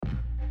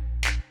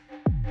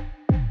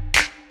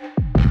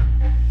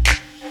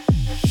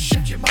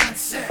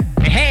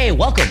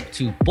Welcome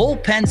to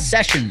Bullpen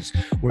Sessions,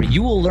 where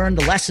you will learn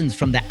the lessons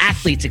from the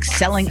athletes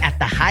excelling at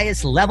the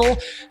highest level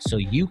so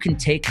you can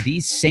take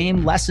these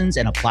same lessons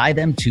and apply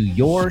them to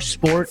your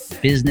sport,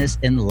 business,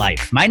 and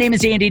life. My name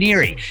is Andy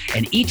Neary,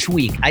 and each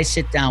week I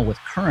sit down with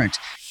current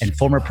and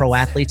former pro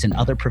athletes and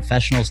other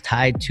professionals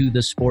tied to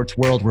the sports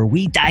world, where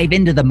we dive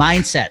into the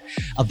mindset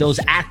of those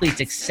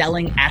athletes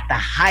excelling at the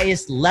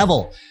highest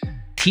level,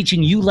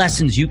 teaching you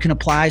lessons you can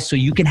apply so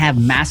you can have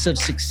massive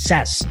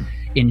success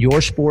in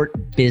your sport,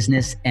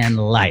 business, and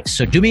life.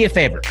 So do me a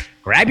favor,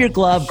 grab your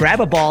glove, grab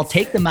a ball,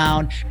 take the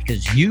mound,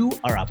 because you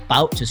are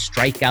about to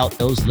strike out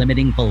those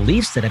limiting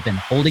beliefs that have been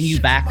holding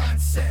you back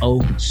for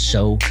oh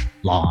so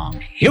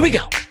long. Here we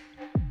go.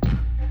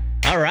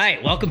 All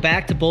right, welcome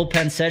back to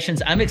Bullpen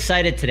Sessions. I'm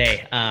excited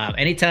today.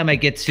 Anytime I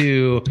get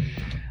to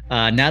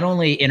not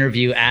only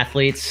interview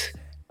athletes,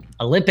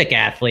 Olympic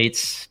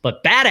athletes,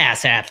 but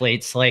badass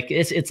athletes, like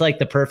it's like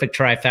the perfect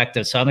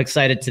trifecta. So I'm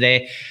excited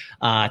today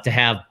to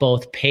have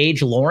both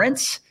Paige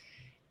Lawrence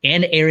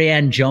and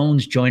Ariane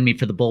Jones join me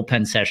for the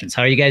Bullpen Sessions.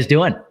 How are you guys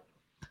doing?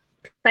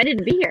 Excited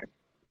to be here.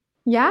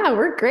 Yeah,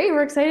 we're great.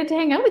 We're excited to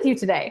hang out with you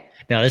today.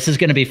 Now, this is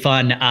going to be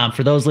fun.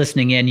 For those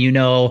listening in, you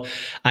know,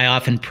 I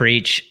often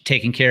preach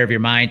taking care of your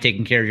mind,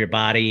 taking care of your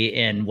body,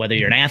 and whether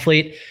you're an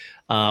athlete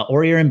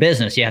or you're in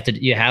business, you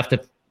have to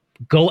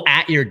go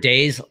at your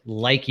days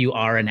like you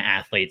are an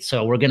athlete.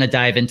 So we're going to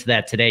dive into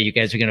that today. You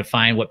guys are going to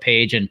find what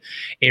Paige and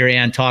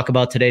Ariane talk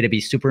about today to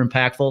be super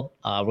impactful.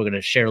 We're going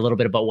to share a little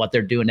bit about what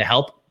they're doing to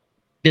help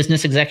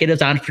business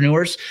executives,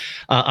 entrepreneurs,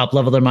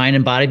 up-level their mind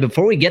and body.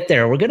 Before we get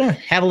there, we're going to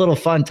have a little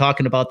fun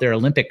talking about their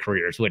Olympic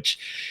careers, which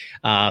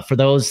for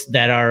those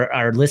that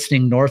are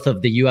listening north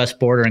of the U.S.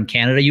 border in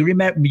Canada,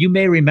 you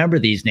may remember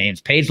these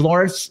names. Paige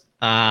Lawrence,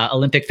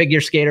 Olympic figure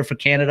skater for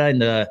Canada in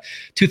the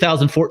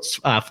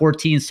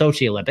 2014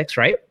 Sochi Olympics,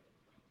 right?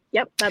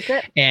 Yep, that's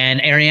it.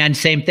 And Ariane,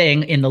 same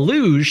thing. In the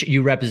luge,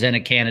 you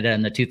represented Canada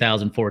in the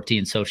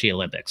 2014 Sochi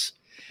Olympics.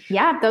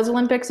 Yeah, those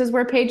Olympics is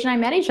where Paige and I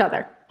met each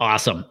other.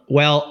 Awesome.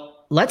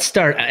 Well, let's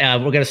start. We're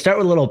going to start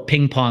with a little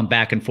ping pong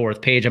back and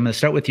forth. Paige, I'm going to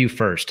start with you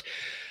first.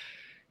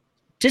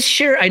 Just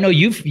share. I know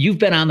you've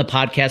been on the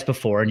podcast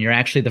before, and you're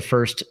actually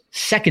the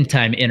second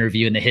time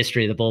interview in the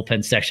history of the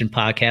Bullpen Section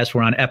podcast.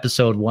 We're on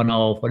episode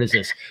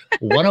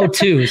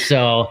 102.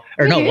 So,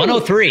 or no,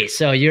 103.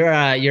 So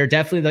you're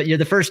definitely you're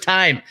the first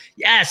time.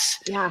 Yes.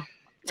 Yeah.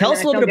 Tell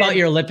us a little bit about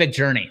your Olympic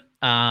journey.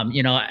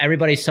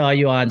 Everybody saw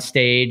you on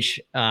stage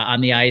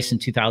on the ice in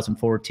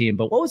 2014,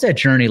 but what was that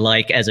journey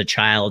like as a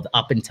child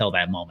up until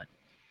that moment?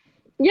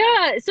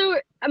 Yeah. So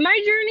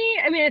my journey,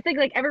 I mean, I think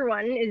like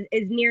everyone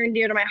is near and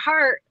dear to my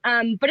heart.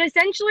 But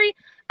essentially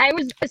I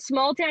was a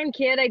small town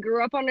kid. I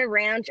grew up on a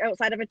ranch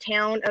outside of a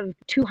town of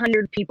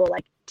 200 people,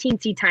 like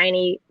teensy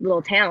tiny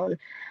little town.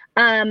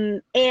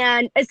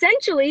 And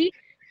essentially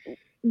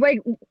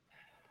like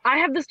I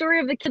have the story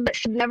of the kid that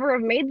should never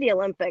have made the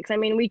Olympics. I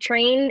mean, we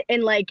trained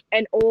in like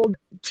an old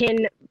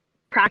tin,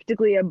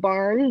 practically a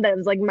barn that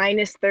was like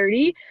minus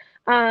 30.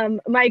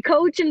 My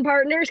coach and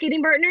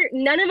skating partner,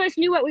 none of us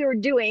knew what we were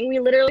doing. We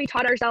literally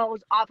taught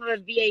ourselves off of a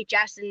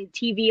VHS and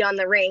TV on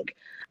the rink.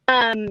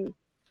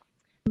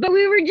 But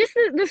we were just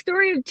the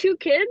story of two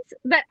kids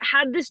that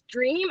had this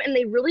dream and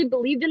they really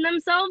believed in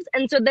themselves.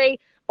 And so they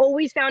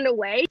always found a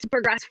way to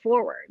progress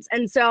forwards.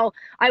 And so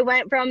I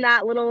went from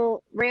that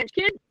little ranch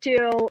kid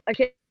to a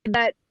kid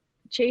that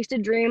chased a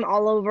dream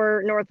all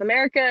over North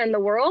America and the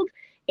world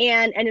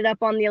and ended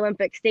up on the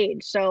Olympic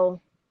stage. So,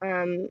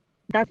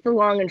 that's the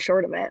long and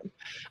short of it.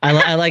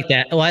 I like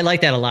that. Well, I like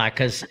that a lot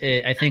because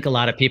I think a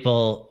lot of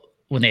people,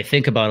 when they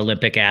think about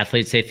Olympic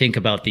athletes, they think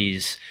about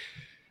these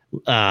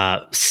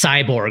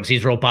cyborgs,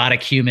 these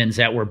robotic humans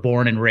that were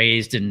born and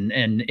raised in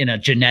a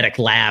genetic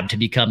lab to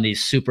become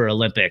these super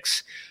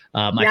Olympics.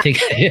 I think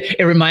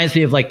it reminds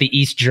me of like the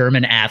East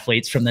German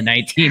athletes from the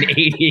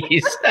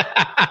 1980s.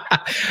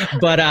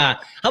 But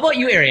how about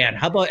you, Ariane?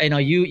 How about,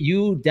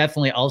 you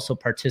definitely also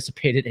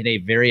participated in a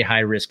very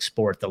high risk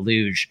sport, the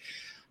luge.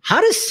 How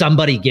does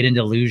somebody get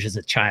into luge as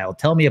a child?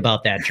 Tell me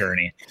about that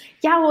journey.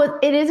 Yeah, well,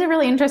 it is a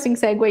really interesting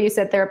segue you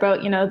said there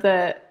about,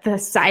 the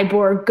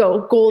cyborg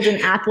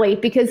golden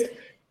athlete, because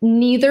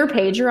neither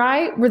Paige or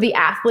I were the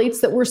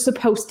athletes that were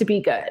supposed to be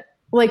good.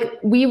 Like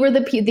we were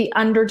the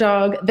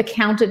underdog, the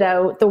counted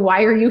out, the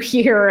why are you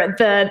here,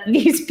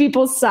 these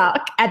people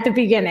suck at the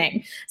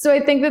beginning. So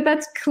I think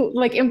that's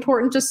like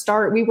important to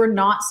start. We were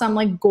not some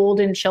like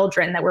golden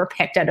children that were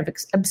picked out of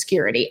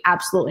obscurity.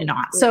 Absolutely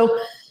not. So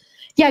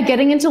yeah,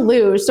 getting into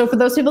luge. So for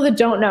those people that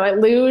don't know it,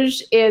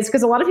 luge is,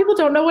 because a lot of people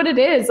don't know what it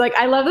is. Like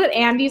I love that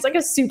Andy's like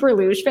a super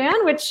luge fan,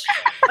 which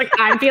like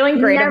I'm feeling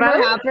great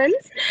about.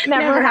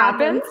 Never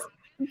happens.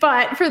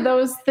 But for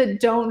those that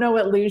don't know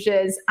what luge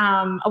is,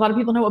 a lot of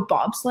people know what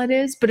bobsled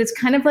is, but it's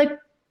kind of like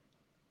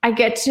I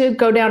get to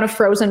go down a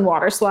frozen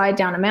water slide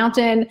down a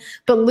mountain,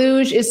 but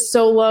luge is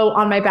solo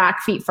on my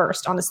back, feet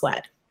first on a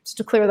sled. Just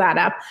to clear that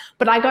up.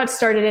 But I got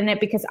started in it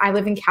because I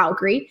live in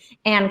Calgary,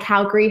 and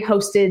Calgary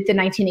hosted the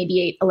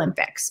 1988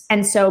 Olympics.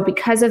 And so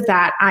because of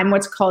that, I'm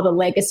what's called a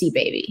legacy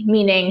baby,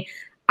 meaning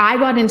I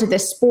got into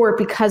this sport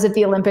because of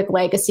the Olympic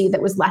legacy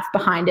that was left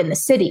behind in the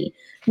city,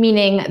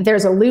 meaning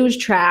there's a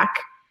luge track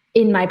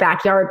in my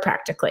backyard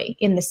practically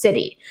in the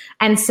city.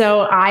 And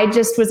so I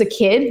just was a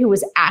kid who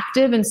was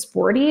active and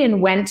sporty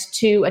and went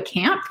to a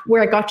camp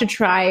where I got to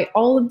try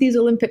all of these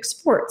Olympic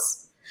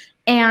sports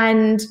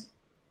and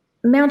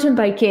mountain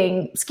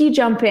biking, ski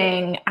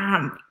jumping,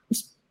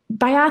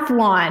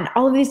 biathlon,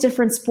 all of these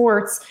different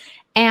sports.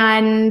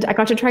 And I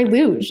got to try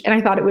luge and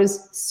I thought it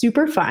was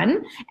super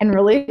fun and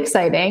really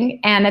exciting.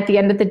 And at the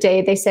end of the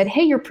day, they said,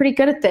 hey, you're pretty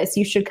good at this.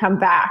 You should come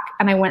back.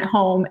 And I went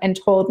home and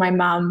told my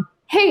mom,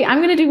 hey,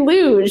 I'm going to do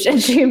luge.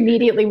 And she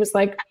immediately was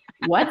like,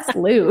 what's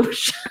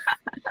luge?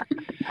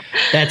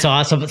 That's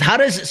awesome.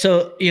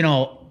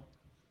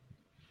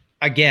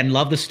 Again,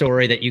 love the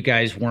story that you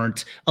guys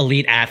weren't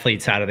elite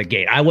athletes out of the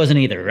gate. I wasn't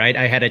either, right?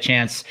 I had a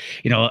chance,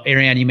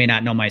 Ariane, you may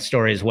not know my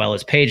story as well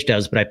as Paige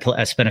does, but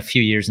I spent a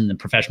few years in the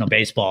professional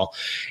baseball.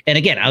 And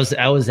again, I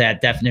was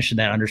that definition,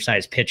 that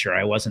undersized pitcher.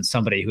 I wasn't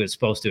somebody who was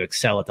supposed to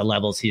excel at the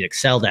levels he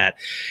excelled at.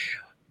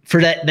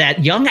 For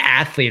that young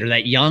athlete or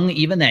that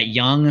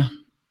young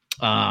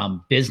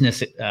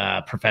business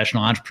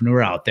professional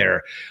entrepreneur out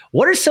there,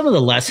 what are some of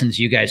the lessons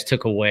you guys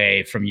took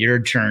away from your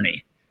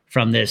journey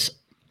from this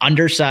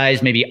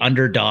undersized, maybe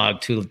underdog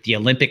to the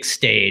Olympic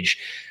stage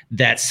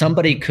that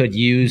somebody could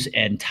use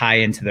and tie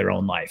into their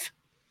own life?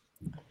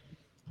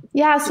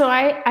 Yeah, so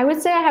I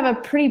would say I have a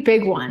pretty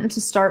big one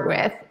to start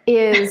with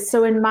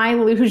so in my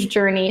luge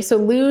journey, so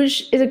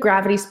luge is a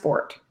gravity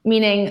sport,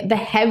 meaning the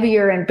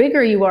heavier and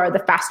bigger you are, the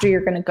faster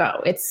you're going to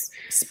go. It's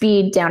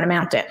speed down a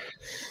mountain.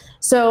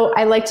 So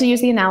I like to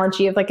use the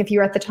analogy of like if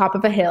you're at the top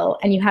of a hill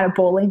and you had a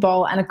bowling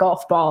ball and a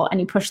golf ball and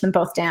you push them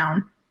both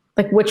down,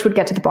 like which would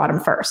get to the bottom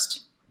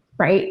first?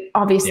 Right?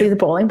 Obviously the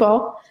bowling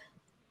ball.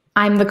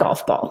 I'm the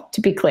golf ball,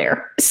 to be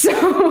clear.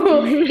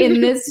 So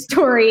in this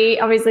story,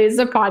 obviously it's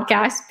a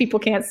podcast. People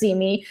can't see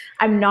me.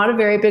 I'm not a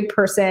very big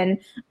person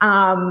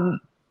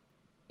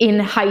in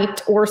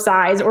height or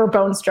size or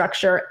bone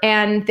structure.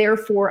 And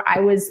therefore I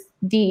was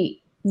the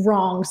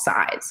wrong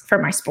size for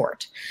my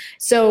sport.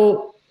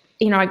 So,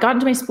 I got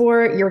into my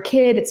sport, you're a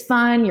kid, it's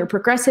fun, you're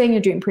progressing,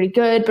 you're doing pretty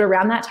good. But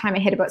around that time, I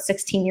hit about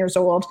 16 years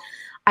old.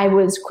 I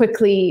was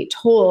quickly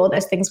told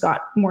as things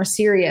got more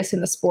serious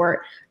in the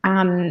sport,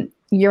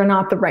 you're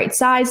not the right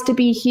size to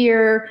be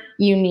here.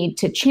 You need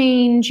to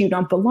change. You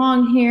don't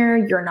belong here.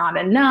 You're not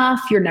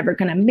enough. You're never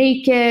going to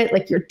make it.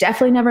 Like you're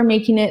definitely never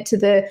making it to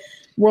the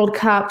World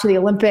Cup, to the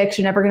Olympics.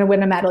 You're never going to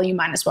win a medal. You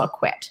might as well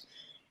quit.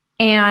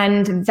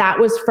 And that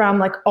was from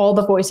like all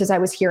the voices I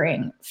was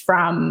hearing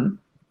from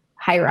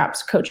higher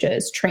ups,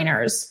 coaches,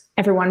 trainers,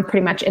 everyone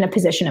pretty much in a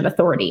position of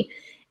authority.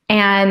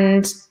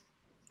 And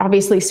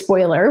obviously,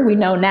 spoiler, we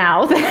know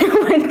now that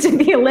I went to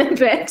the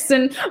Olympics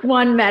and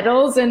won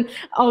medals and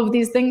all of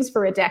these things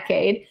for a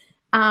decade.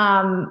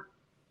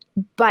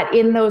 But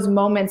in those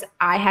moments,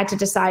 I had to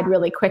decide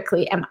really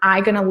quickly, am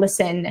I going to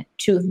listen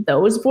to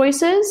those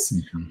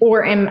voices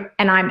or what am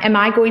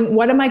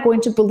I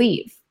going to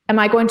believe? Am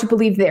I going to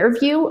believe their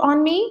view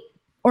on me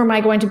or am I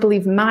going to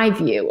believe my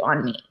view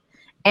on me?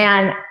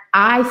 And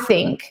I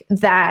think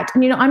that,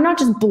 I'm not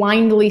just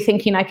blindly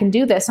thinking I can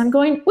do this. I'm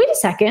going, wait a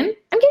second,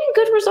 I'm getting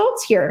good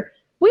results here.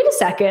 Wait a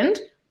second.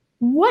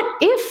 What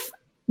if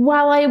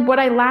what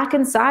I lack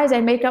in size,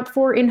 I make up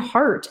for in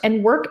heart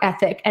and work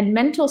ethic and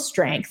mental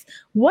strength?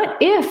 What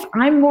if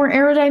I'm more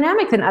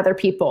aerodynamic than other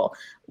people?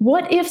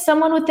 What if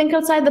someone would think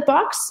outside the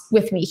box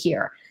with me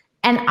here?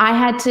 And I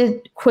had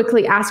to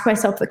quickly ask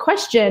myself the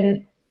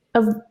question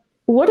of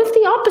what if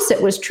the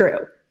opposite was true?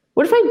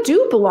 What if I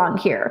do belong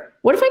here?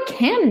 What if I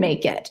can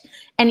make it?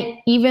 And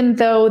even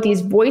though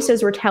these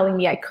voices were telling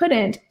me I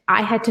couldn't,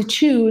 I had to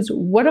choose,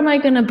 what am I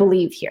going to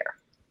believe here?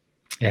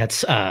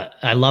 That's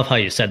I love how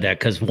you said that,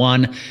 because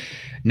one,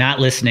 not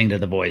listening to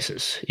the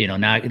voices,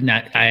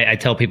 I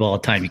tell people all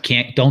the time,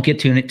 don't get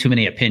too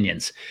many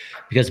opinions,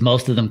 because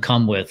most of them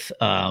come with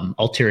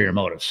ulterior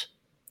motives,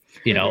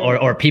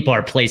 or people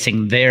are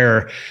placing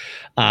their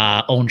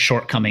own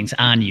shortcomings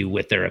on you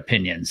with their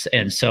opinions.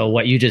 And so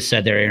what you just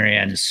said there,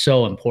 Ariane, is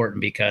so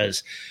important,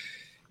 because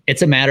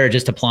it's a matter of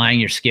just applying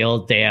your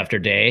skill day after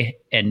day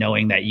and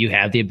knowing that you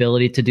have the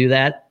ability to do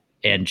that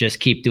and just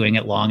keep doing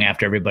it long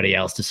after everybody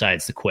else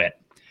decides to quit.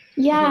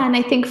 Yeah. And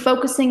I think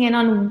focusing in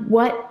on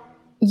what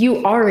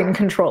you are in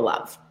control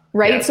of,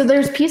 right? Yeah. So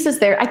there's pieces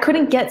there. I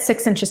couldn't get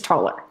 6 inches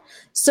taller.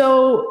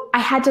 So I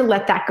had to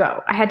let that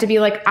go. I had to be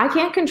like, I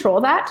can't control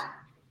that.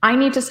 I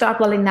need to stop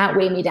letting that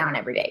weigh me down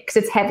every day,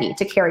 because it's heavy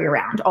to carry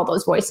around all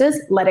those voices.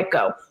 Let it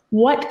go.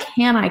 What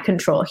can I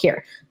control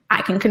here?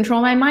 I can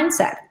control my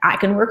mindset. I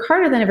can work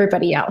harder than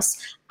everybody else.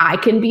 I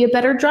can be a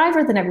better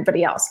driver than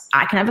everybody else.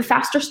 I can have a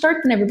faster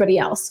start than everybody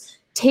else.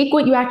 Take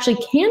what you actually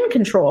can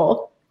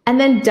control and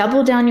then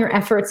double down your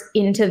efforts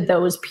into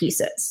those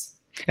pieces.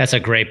 That's a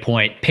great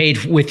point.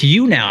 Paige, with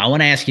you now, I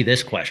want to ask you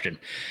this question,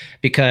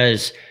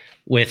 because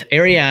with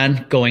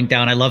Ariane going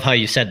down, I love how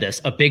you said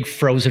this, a big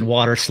frozen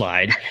water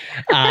slide.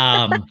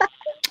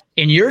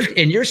 In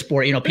your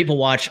sport, people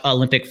watch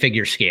Olympic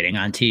figure skating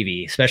on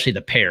TV, especially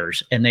the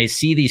pairs, and they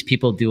see these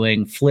people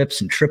doing flips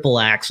and triple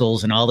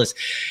axels and all this.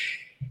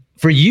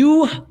 For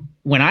you,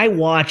 when I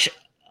watch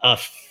a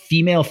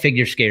female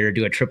figure skater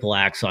do a triple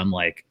axel, I'm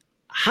like,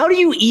 how do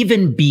you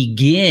even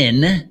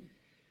begin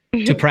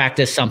to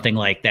practice something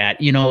like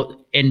that?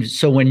 And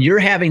so when you're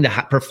having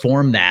to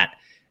perform that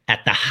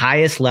at the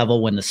highest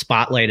level, when the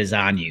spotlight is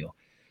on you,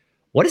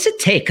 what does it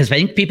take? Because I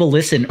think people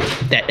listen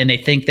and they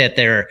think that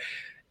they're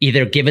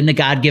either given the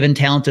God-given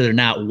talent or they're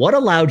not. What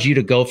allowed you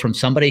to go from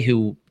somebody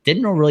who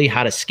didn't know really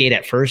how to skate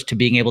at first to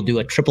being able to do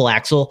a triple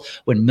axel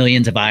when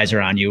millions of eyes are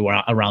on you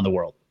around the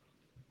world?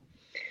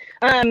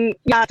 Yeah,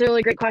 that's a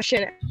really great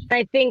question.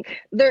 I think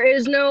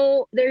there's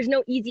no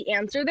easy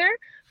answer there.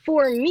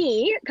 For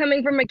me,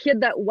 coming from a kid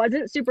that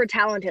wasn't super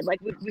talented, like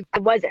I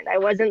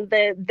wasn't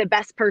the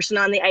best person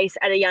on the ice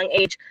at a young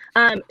age.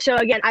 So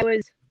again, I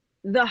was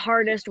the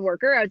hardest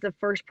worker. I was the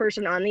first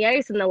person on the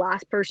ice and the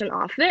last person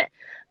off it.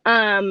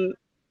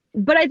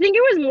 But I think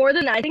it was more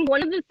than that. I think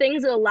one of the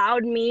things that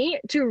allowed me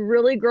to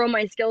really grow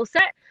my skill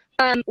set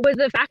was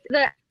the fact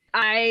that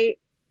I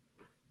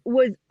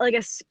was like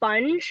a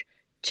sponge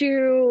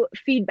to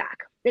feedback.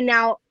 And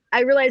now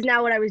I realize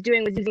now what I was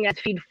doing was using it as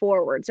feed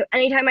forward. So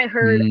anytime I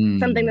heard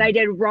something that I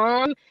did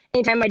wrong,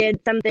 anytime I did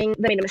something that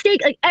made a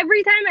mistake, like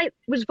every time I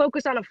was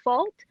focused on a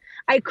fault,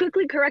 I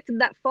quickly corrected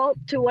that fault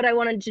to what I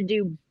wanted to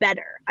do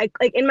better.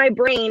 Like in my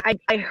brain,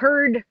 I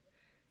heard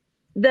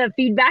the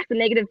feedback, the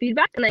negative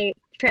feedback, and I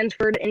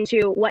transferred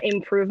into what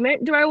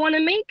improvement do I want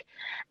to make.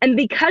 And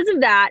because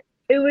of that,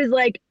 it was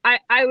like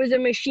I was a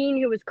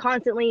machine who was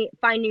constantly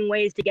finding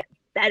ways to get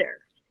better.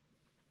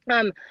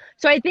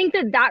 So I think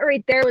that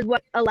right there was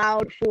what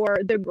allowed for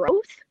the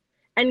growth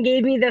and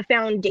gave me the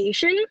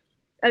foundation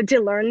to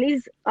learn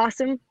these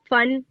awesome,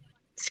 fun,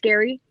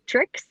 scary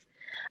tricks.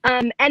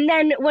 And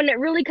then when it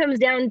really comes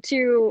down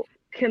to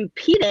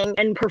competing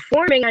and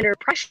performing under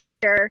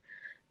pressure,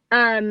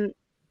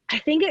 I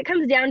think it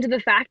comes down to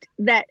the fact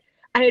that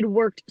I had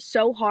worked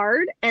so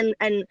hard and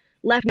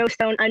left no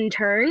stone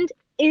unturned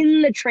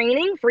in the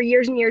training for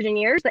years and years and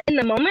years that in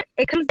the moment,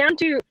 it comes down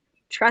to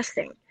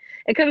trusting.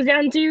 It comes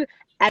down to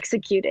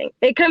executing.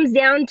 It comes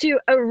down to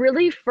a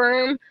really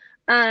firm,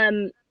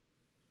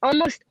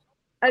 almost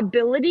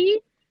ability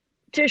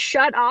to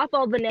shut off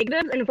all the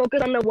negatives and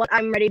focus on what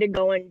I'm ready to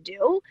go and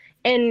do.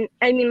 And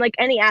I mean, like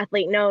any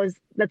athlete knows,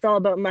 that's all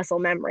about muscle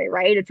memory,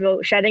 right? It's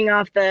about shutting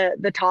off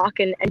the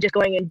talk and just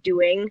going and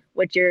doing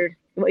what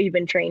you've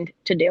been trained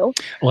to do.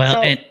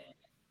 Well,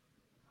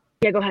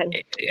 yeah, go ahead.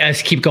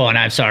 Let's keep going.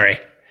 I'm sorry.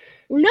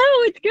 No,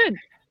 it's good.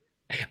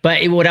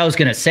 But what I was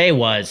going to say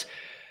was,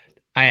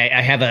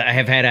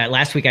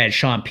 last week I had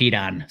Sean Pete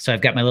on, so I've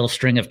got my little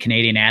string of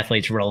Canadian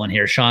athletes rolling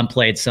here. Sean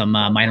played some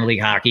minor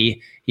league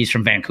hockey. He's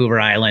from Vancouver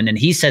Island, and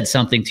he said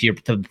something to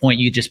the point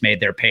you just made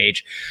there,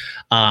 Paige.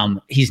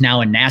 He's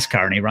now in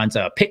NASCAR, and he runs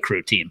a pit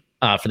crew team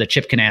for the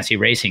Chip Ganassi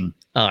Racing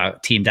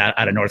team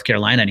out of North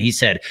Carolina. And he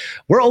said,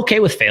 we're okay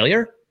with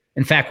failure.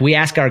 In fact, we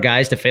ask our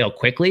guys to fail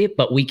quickly,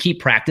 but we keep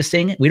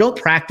practicing. We don't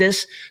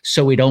practice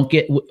so we don't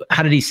get,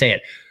 how did he say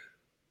it?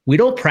 We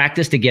don't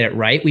practice to get it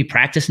right. We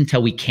practice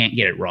until we can't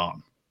get it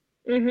wrong.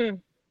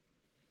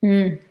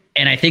 Mm-hmm.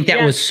 And I think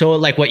that was so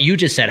like what you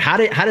just said. How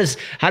does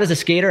a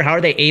skater, how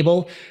are they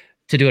able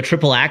to do a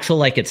triple axel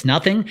like it's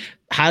nothing?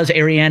 How is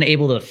Ariane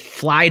able to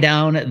fly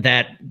down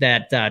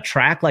that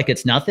track like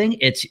it's nothing?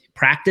 It's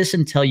practice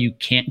until you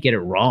can't get it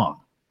wrong.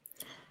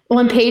 Well,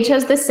 and Paige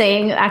has this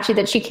saying actually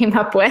that she came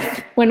up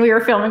with when we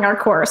were filming our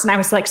course. And I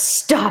was like,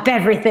 stop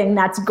everything,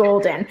 that's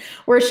golden.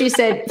 Where she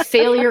said,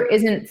 failure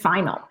isn't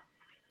final,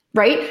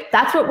 right?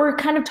 That's what we're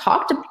kind of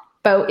talked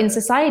about in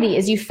society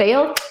is you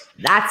fail,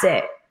 that's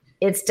it.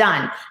 It's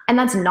done. And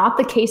that's not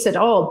the case at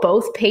all.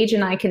 Both Paige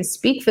and I can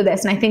speak for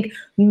this. And I think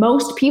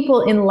most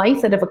people in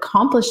life that have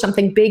accomplished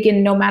something big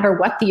in no matter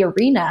what the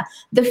arena,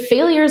 the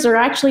failures are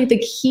actually the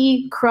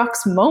key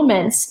crux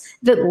moments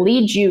that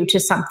lead you to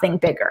something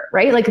bigger,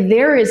 right? Like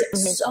there is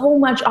so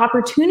much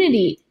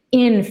opportunity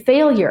in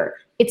failure.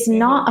 It's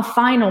not a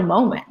final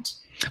moment.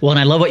 Well, and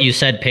I love what you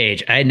said,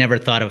 Paige. I had never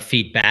thought of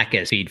feed back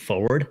as feed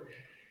forward.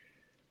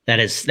 That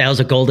was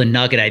a golden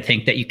nugget, I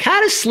think, that you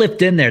kind of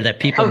slipped in there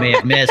that people may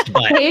have missed.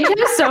 But Paige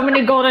has so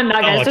many golden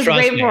nuggets. Just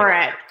wait for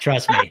it.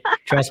 Trust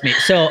me.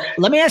 So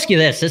let me ask you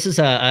this. This is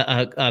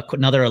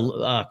another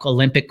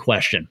Olympic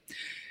question.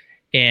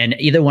 And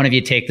either one of you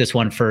take this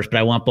one first, but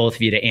I want both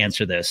of you to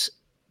answer this.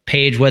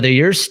 Paige, whether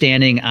you're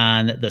standing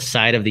on the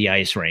side of the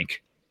ice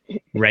rink,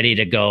 ready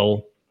to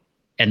go,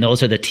 and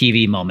those are the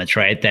TV moments,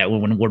 right? That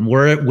when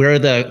we're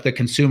the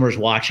consumers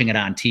watching it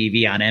on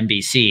TV on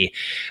NBC,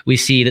 we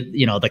see that,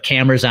 the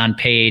camera's on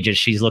Paige as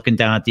she's looking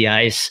down at the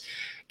ice,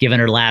 giving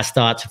her last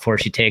thoughts before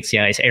she takes the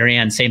ice.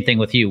 Ariane, same thing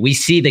with you. We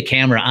see the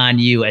camera on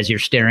you as you're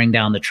staring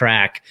down the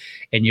track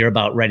and you're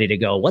about ready to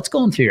go. What's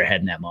going through your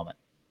head in that moment?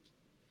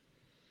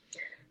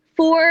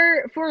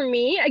 For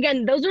me,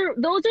 again, those are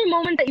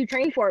moments that you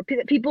train for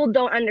that people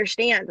don't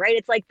understand, right?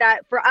 It's like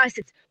that for us.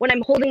 It's when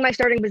I'm holding my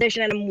starting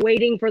position and I'm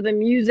waiting for the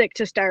music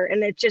to start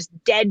and it's just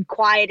dead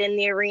quiet in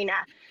the arena.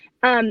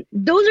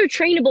 those are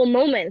trainable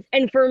moments.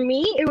 And for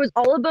me, it was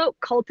all about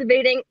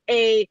cultivating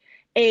a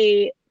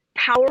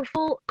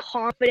powerful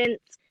confidence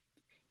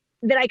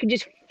that I could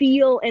just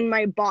feel in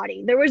my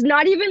body. It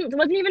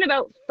wasn't even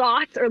about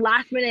thoughts or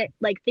last minute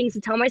like things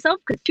to tell myself,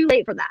 because it's too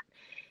late for that.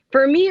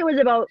 For me, it was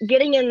about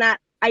getting in that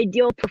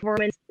ideal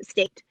performance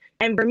state.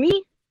 And for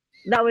me,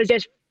 that was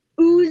just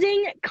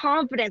oozing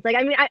confidence. Like,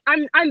 I mean,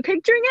 I'm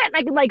picturing it and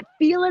I could like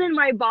feel it in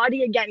my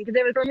body again, because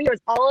for me, it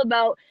was all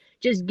about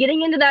just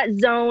getting into that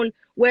zone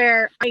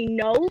where I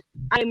know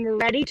I'm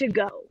ready to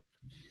go,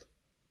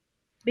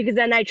 because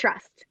then I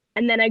trust,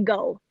 and then I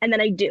go, and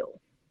then I do.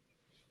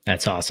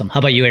 That's awesome. How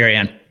about you,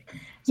 Ariane?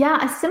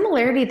 Yeah, a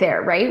similarity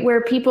there, right?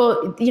 Where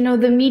people,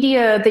 the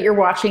media that you're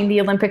watching,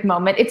 the Olympic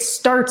moment, it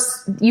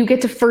starts, you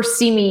get to first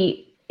see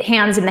me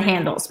hands in the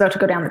handles, about to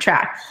go down the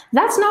track.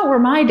 That's not where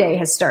my day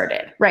has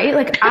started, right?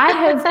 Like, I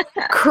have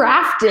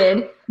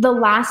crafted the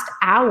last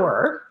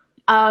hour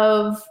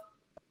of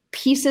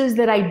pieces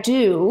that I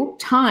do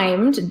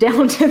timed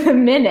down to the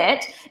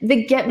minute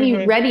that get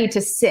me ready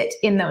to sit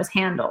in those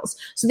handles.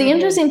 So the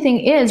interesting thing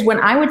is, when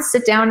I would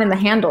sit down in the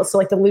handles, so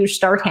like the luge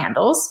start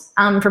handles,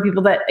 for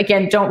people that,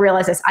 again, don't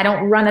realize this, I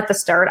don't run at the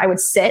start. I would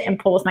sit and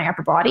pull with my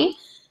upper body.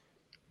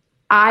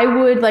 I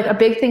would, like, a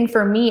big thing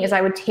for me is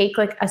I would take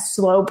like a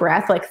slow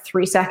breath, like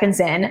 3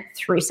 seconds in,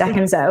 3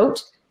 seconds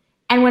out.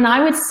 And when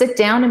I would sit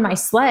down in my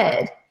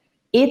sled,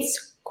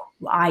 it's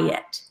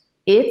quiet,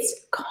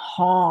 it's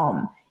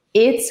calm.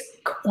 It's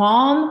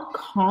calm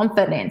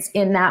confidence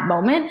in that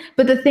moment.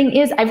 But the thing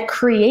is, I've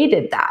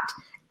created that.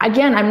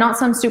 Again, I'm not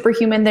some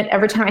superhuman that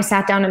every time I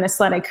sat down in a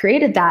sled, I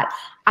created that.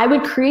 I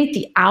would create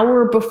the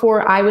hour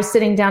before I was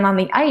sitting down on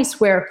the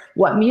ice, where,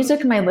 what music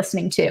am I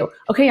listening to?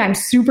 Okay, I'm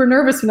super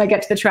nervous when I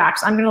get to the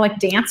tracks. I'm going to like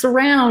dance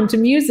around to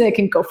music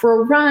and go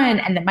for a run.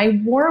 And then my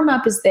warm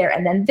up is there.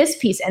 And then this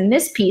piece and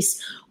this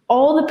piece,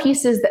 all the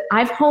pieces that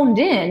I've honed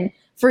in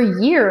for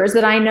years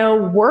that I know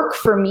work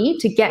for me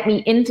to get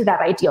me into that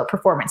ideal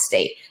performance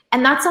state.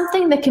 And that's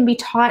something that can be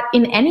taught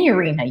in any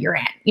arena you're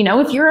in.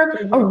 If you're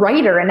a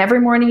writer and every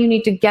morning you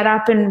need to get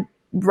up and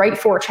write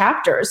 4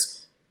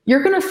 chapters,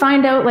 you're going to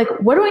find out, like,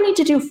 what do I need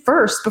to do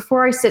first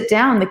before I sit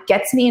down that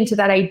gets me into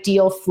that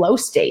ideal flow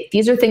state?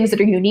 These are things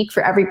that are unique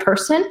for every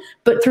person,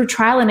 but through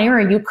trial and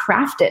error, you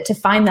craft it to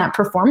find that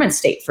performance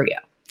state for you.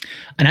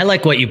 And I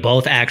like what you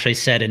both actually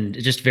said in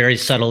just very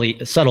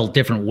subtle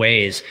different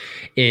ways.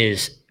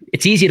 Is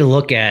it's easy to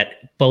look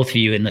at both of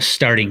you in the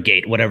starting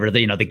gate, whatever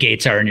the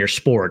gates are in your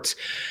sports,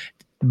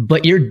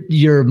 but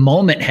your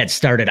moment had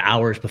started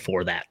hours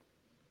before that.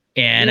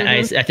 And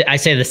I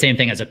say the same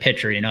thing as a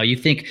pitcher. You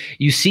think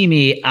you see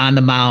me on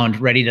the mound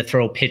ready to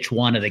throw pitch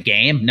 1 of the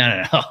game.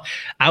 No.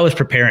 I was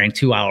preparing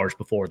 2 hours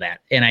before that.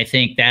 And I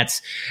think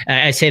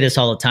I say this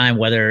all the time,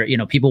 whether,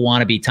 people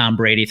want to be Tom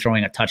Brady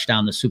throwing a touchdown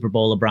in the Super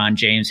Bowl, LeBron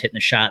James hitting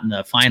a shot in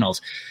the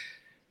finals.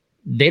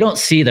 They don't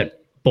see the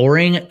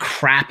boring,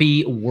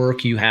 crappy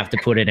work you have to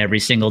put in every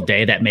single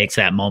day that makes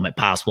that moment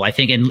possible. I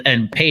think,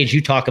 and Paige,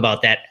 you talk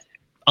about that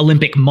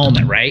Olympic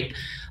moment, right?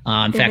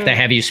 In fact, I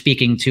have you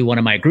speaking to one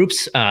of my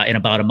groups in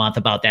about a month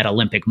about that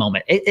Olympic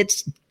moment.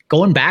 It's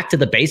going back to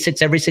the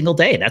basics every single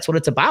day. That's what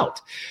it's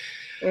about.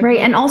 Right.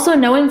 And also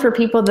knowing for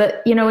people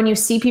that, when you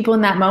see people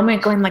in that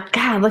moment going like,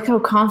 God, look how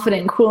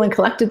confident and cool and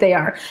collected they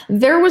are.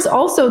 There was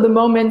also the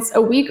moments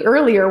a week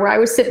earlier where I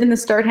was sitting in the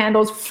start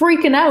handles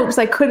freaking out because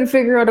I couldn't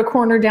figure out a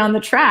corner down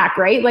the track,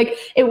 right? Like,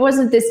 it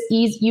wasn't this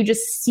easy. You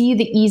just see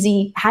the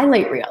easy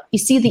highlight reel. You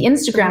see the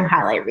Instagram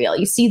highlight reel.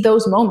 You see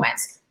those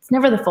moments. It's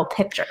never the full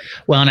picture.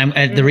 Well,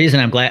 and the reason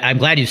I'm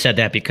glad you said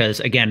that, because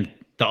again,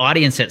 the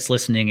audience that's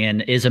listening in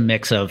is a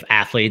mix of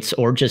athletes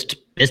or just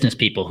business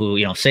people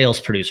who, sales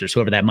producers,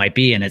 whoever that might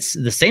be. And it's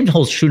the same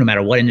holds true no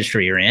matter what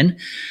industry you're in.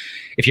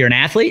 If you're an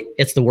athlete,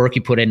 it's the work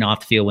you put in off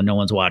the field when no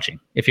one's watching.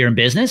 If you're in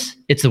business,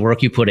 it's the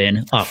work you put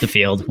in off the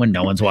field when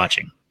no one's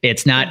watching.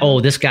 It's not,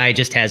 oh, this guy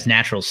just has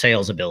natural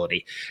sales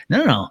ability.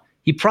 No.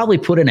 He probably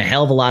put in a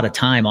hell of a lot of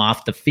time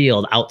off the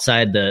field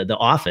outside the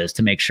office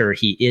to make sure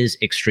he is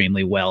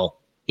extremely well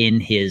in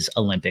his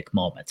Olympic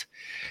moment.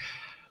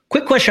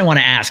 Quick question I want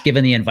to ask,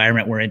 given the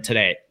environment we're in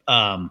today,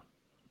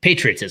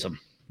 patriotism,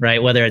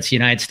 right? Whether it's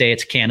United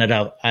States,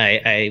 Canada,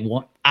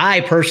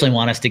 I personally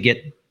want us to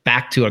get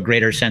back to a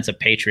greater sense of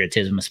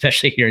patriotism,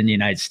 especially here in the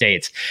United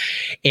States.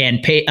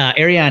 And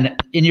Ariane,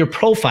 in your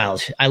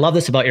profiles, I love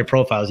this about your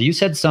profiles. You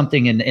said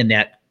something in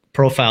that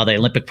profile, the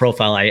Olympic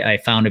profile I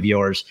found of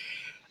yours,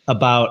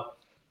 about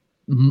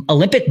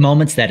Olympic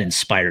moments that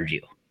inspired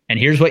you. And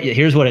here's what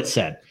it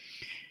said.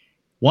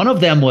 One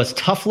of them was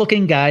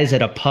tough-looking guys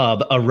at a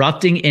pub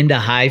erupting into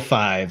high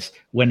fives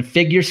when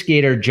figure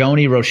skater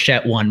Joni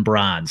Rochette won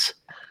bronze.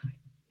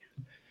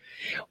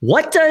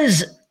 What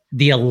does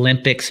the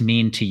Olympics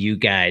mean to you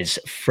guys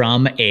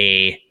from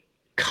a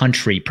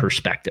country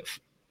perspective?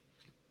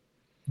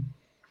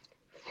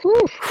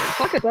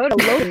 Talk about a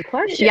loaded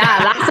question.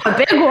 Yeah, that's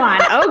a big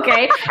one.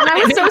 Okay. And I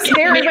was so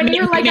scared when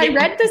you were like, I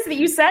read this that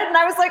you said, and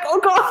I was like,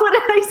 oh God, what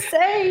did I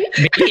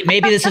say?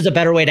 Maybe this is a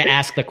better way to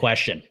ask the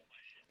question.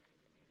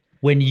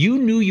 When you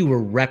knew you were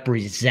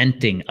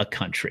representing a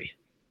country,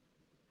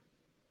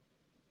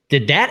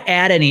 Did that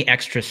add any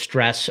extra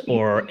stress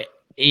or,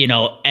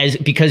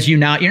 because you're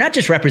not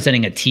just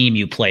representing a team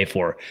you play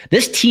for.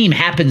 This team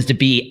happens to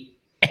be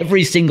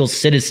every single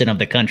citizen of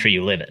the country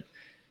you live in.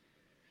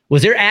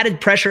 Was there added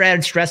pressure,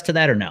 added stress to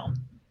that or no?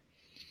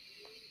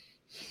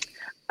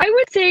 I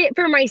would say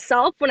for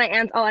myself,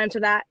 I'll answer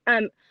that.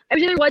 I would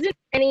say there wasn't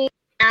any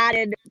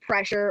added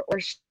pressure or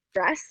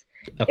stress.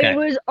 Okay. It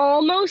was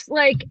almost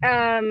like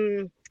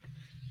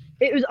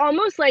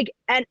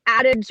an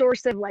added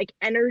source of like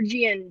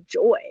energy and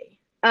joy.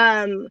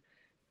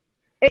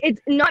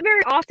 It's not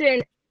very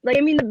often,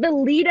 the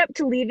lead up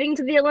to leaving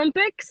to the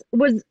Olympics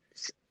was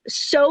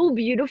so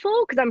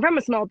beautiful because I'm from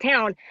a small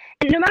town,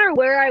 and no matter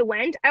where I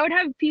went, I would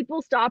have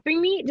people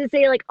stopping me to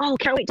say like, "Oh,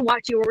 can't wait to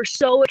watch you. We're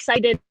so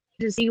excited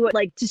to see you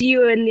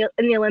in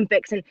the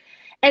Olympics."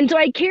 And so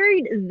I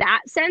carried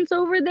that sense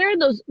over there,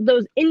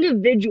 those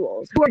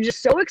individuals who are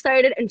just so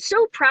excited and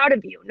so proud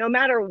of you no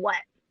matter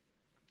what.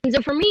 And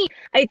so for me,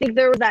 I think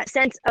there was that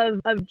sense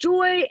of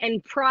joy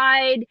and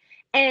pride,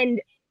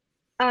 and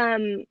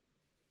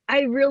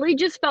I really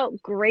just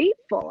felt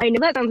grateful. I know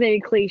that sounds maybe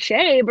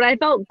cliche, but I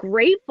felt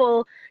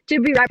grateful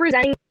to be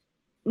representing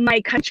my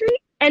country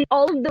and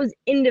all of those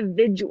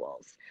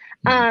individuals.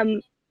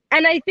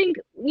 And I think,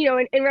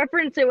 in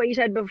reference to what you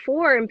said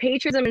before and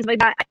patriotism and stuff like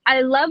that,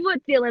 I love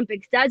what the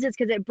Olympics does is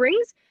because it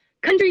brings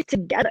countries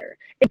together.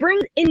 It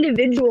brings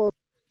individuals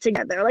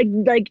together.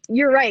 Like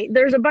you're right.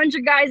 There's a bunch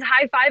of guys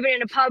high-fiving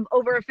in a pub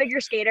over a figure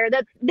skater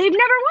that they've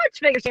never watched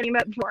figure skating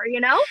before,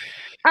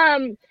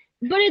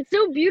 But it's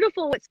so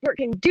beautiful what sport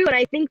can do. And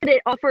I think that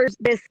it offers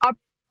this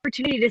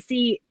opportunity to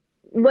see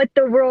what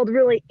the world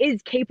really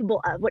is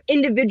capable of, what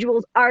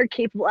individuals are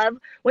capable of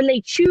when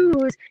they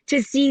choose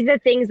to see the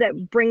things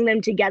that bring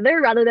them together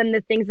rather than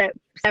the things that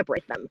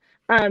separate them.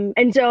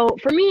 And so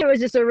for me, it was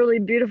just a really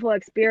beautiful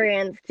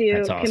experience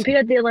to compete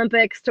at the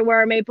Olympics, to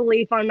wear a maple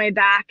leaf on my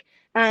back,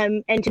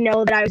 and to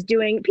know that I was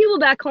doing people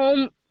back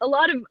home a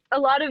lot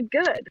of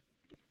good.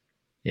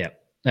 Yeah,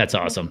 that's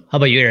awesome. How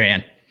about you,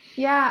 Ariane?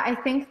 Yeah, I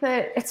think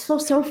that it's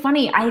so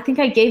funny. I think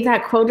I gave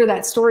that quote or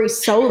that story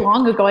so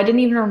long ago, I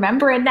didn't even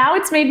remember it. Now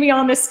it's made me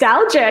all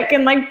nostalgic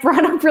and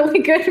brought up really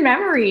good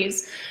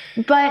memories.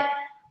 But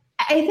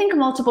I think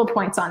multiple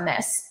points on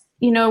this.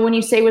 When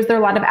you say, was there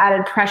a lot of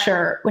added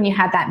pressure when you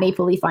had that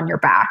maple leaf on your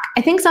back?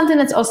 I think something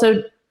that's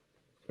also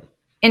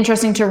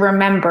interesting to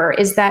remember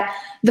is that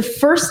the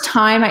first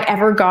time I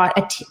ever got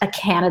a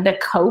Canada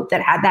coat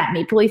that had that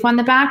maple leaf on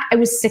the back, I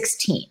was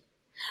 16.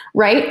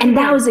 Right. And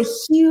that was a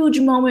huge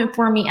moment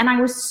for me. And I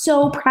was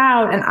so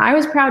proud. And I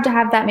was proud to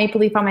have that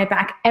maple leaf on my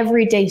back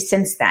every day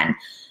since then.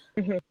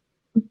 Mm-hmm.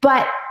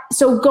 But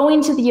so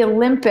going to the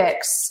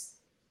Olympics,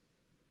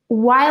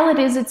 while it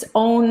is its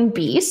own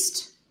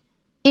beast,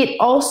 it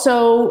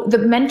also, the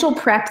mental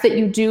prep that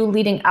you do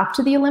leading up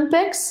to the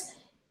Olympics,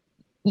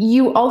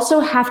 you also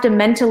have to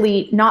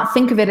mentally not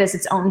think of it as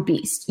its own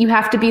beast. You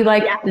have to be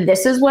like,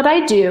 this is what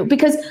I do.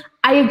 Because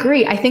I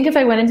agree. I think if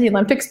I went into the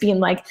Olympics being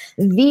like,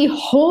 the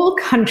whole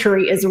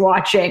country is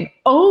watching,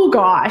 oh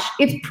gosh,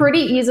 it's pretty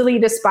easily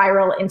to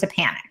spiral into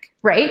panic,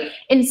 right?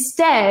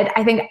 Instead,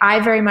 I think I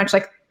very much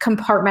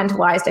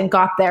compartmentalized and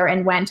got there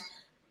and went,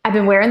 I've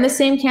been wearing the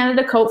same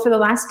Canada coat for the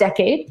last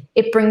decade.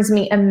 It brings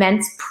me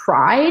immense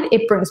pride.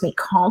 It brings me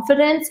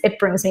confidence. It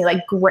brings me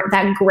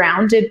that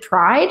grounded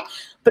pride.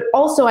 But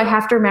also I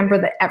have to remember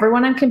that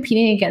everyone I'm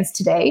competing against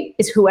today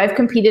is who I've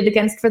competed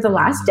against for the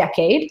last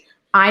decade.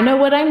 I know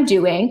what I'm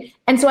doing.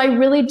 And so I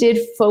really did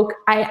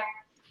I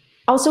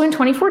also in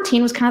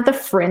 2014 was kind of the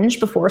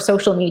fringe before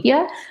social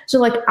media.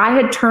 So I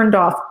had turned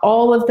off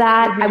all of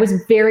that. Mm-hmm. I was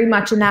very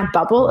much in that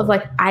bubble of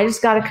I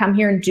just got to come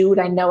here and do what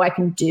I know I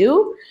can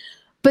do.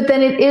 But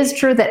then it is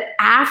true that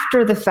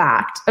after the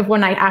fact of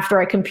after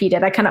I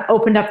competed, I kind of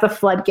opened up the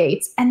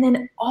floodgates, and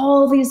then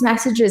all these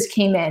messages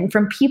came in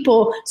from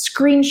people,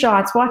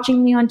 screenshots,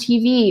 watching me on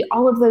TV,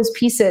 all of those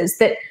pieces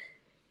that,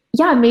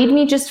 made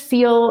me just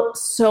feel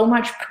so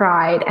much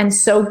pride and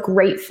so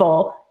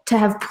grateful to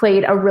have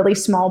played a really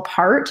small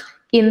part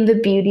in the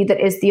beauty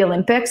that is the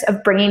Olympics,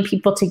 of bringing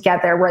people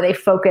together where they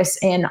focus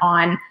in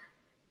on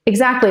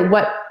exactly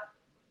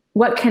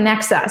what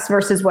connects us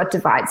versus what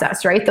divides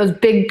us, right? Those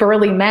big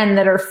burly men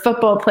that are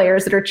football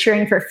players that are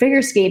cheering for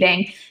figure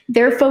skating,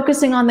 they're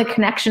focusing on the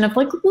connection of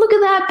look at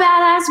that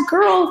badass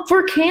girl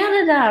for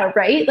Canada,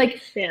 right?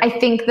 I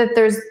think that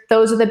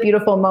those are the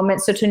beautiful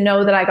moments. So to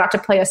know that I got to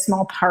play a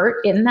small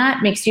part in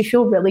that makes you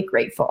feel really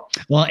grateful.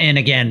 Well, and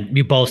again,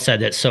 you both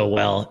said that so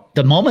well.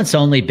 The moment's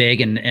only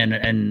big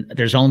and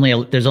there's only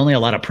a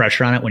lot of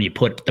pressure on it when you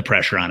put the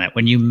pressure on it,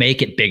 when you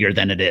make it bigger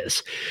than it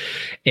is.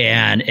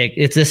 And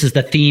this is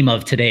the theme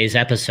of today's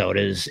episode.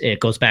 Is it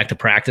goes back to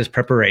practice,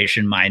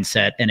 preparation,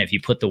 mindset. And if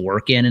you put the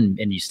work in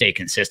and you stay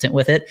consistent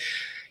with it,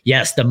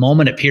 yes, the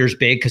moment appears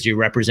big because you're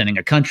representing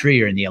a country,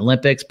 you're in the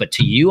Olympics, but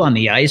to you on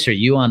the ice or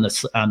you on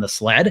the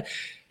sled,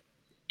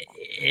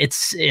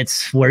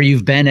 it's where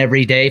you've been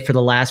every day for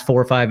the last 4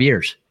 or 5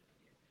 years.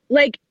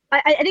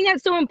 I think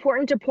that's so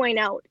important to point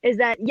out is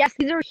that, yes,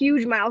 these are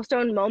huge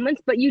milestone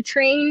moments, but you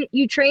train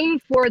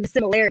for the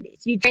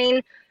similarities. You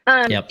train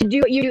to do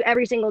what you do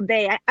every single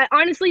day. I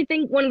honestly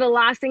think one of the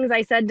last things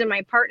I said to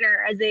my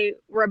partner as they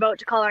were about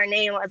to call our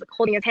name, I was like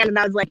holding his hand, and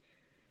I was like,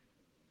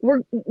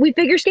 we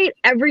figure skate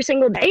every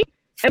single day,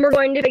 and we're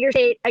going to figure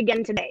skate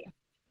again today.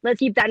 Let's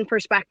keep that in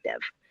perspective.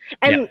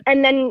 And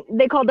then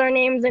they called our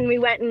names, and we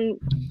went and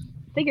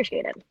figure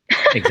skated.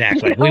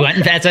 Exactly. You know? We went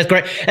and that's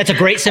great. That's a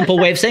great simple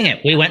way of saying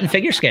it. We went and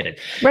figure skated.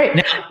 Right.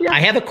 Now,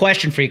 I have a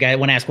question for you guys. I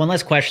want to ask one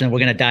last question, and we're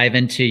going to dive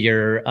into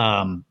your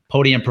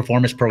podium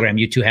performance program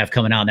you two have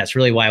coming out. And that's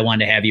really why I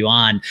wanted to have you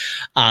on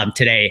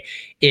today.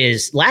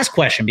 Is last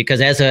question,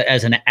 because as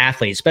an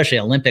athlete, especially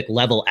Olympic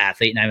level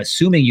athlete, and I'm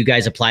assuming you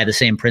guys apply the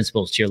same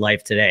principles to your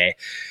life today,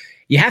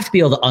 you have to be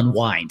able to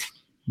unwind.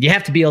 You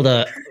have to be able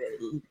to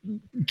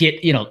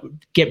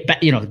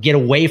get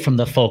away from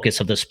the focus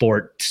of the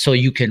sport so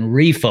you can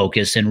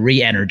refocus and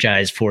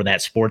re-energize for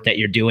that sport that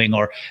you're doing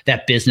or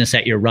that business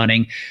that you're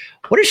running.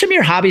 What are some of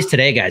your hobbies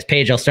today, guys?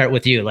 Paige, I'll start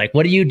with you. Like,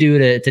 what do you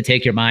do to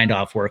take your mind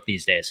off work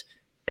these days?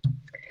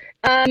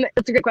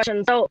 That's a good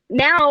question. So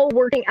now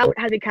working out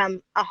has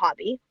become a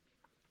hobby,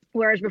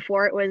 whereas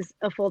before it was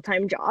a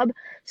full-time job.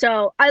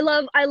 So I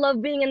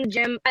love being in the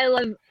gym. I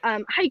love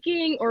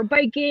hiking or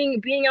biking,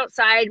 being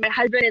outside. My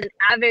husband is an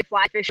avid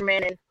fly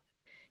fisherman, and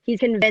he's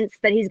convinced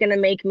that he's going to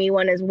make me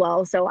one as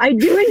well. So I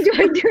do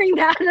enjoy doing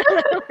that a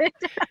little bit.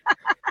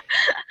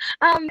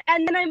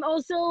 And then I'm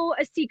also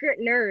a secret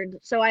nerd.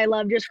 So I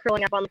love just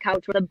curling up on the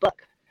couch with a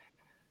book.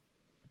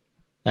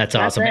 That's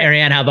awesome.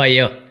 Ariane, how about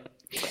you?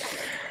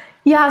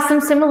 Yeah, some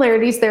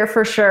similarities there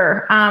for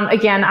sure.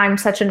 Again, I'm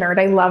such a nerd.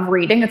 I love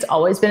reading. It's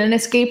always been an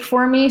escape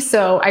for me.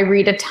 So I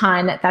read a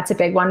ton. That's a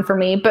big one for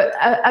me. But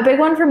a big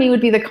one for me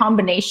would be the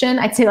combination.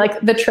 I'd say like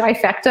the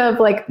trifecta of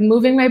like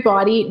moving my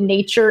body,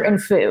 nature,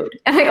 and food.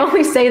 And I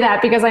only say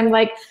that because I'm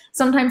like,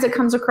 sometimes it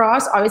comes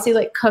across, obviously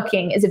like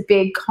cooking is a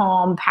big,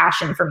 calm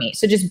passion for me.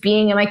 So just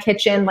being in my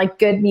kitchen, like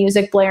good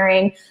music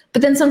blaring.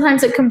 But then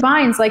sometimes it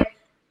combines like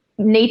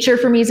nature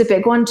for me is a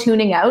big one,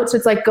 tuning out. So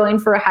it's like going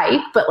for a hike,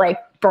 but like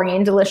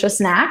bringing delicious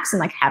snacks and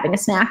like having a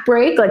snack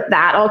break, like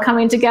that all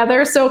coming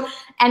together. So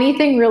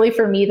anything really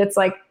for me that's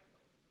like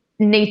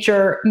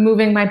nature,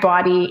 moving my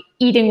body,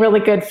 eating really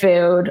good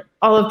food,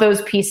 all of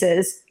those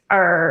pieces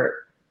are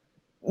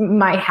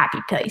my happy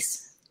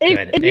place.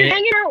 If you're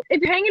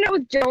hanging out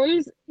with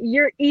Jones,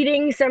 you're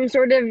eating some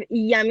sort of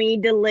yummy,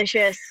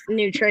 delicious,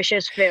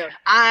 nutritious food.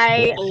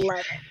 I love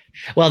it.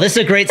 Well, this is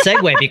a great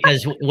segue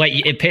because what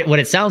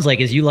it sounds like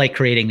is you like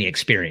creating the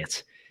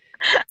experience.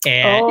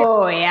 And,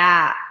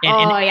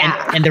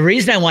 and the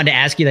reason I wanted to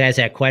ask you guys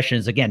that question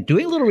is, again,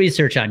 doing a little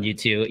research on you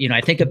two. You know, I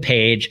think of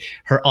Paige,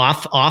 her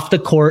off the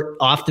court,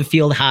 off the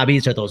field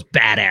hobbies are those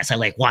badass. I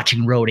like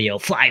watching rodeo,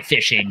 fly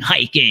fishing,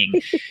 hiking.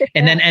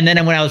 And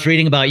then when I was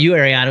reading about you,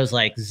 Ariane, it was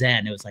like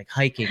Zen. It was like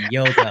hiking,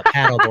 yoga,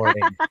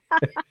 paddleboarding.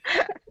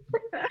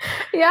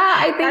 Yeah,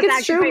 I think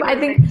it's true.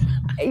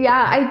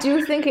 I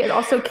do think it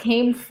also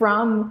came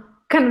from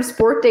kind of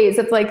sport days.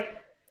 It's like,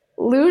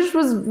 luge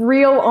was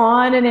real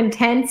on and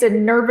intense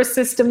and nervous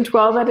system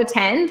 12 out of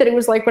 10 that it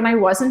was like when I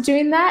wasn't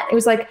doing that, it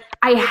was like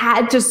I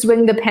had to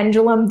swing the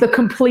pendulum the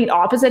complete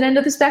opposite end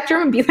of the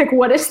spectrum and be like,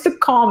 what is the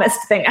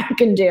calmest thing I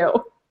can do?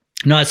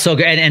 No, it's so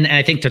good. And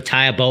I think to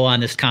tie a bow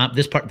on this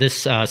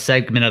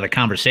segment of the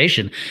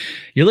conversation,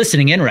 you're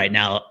listening in right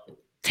now.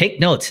 Take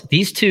notes.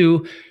 These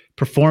two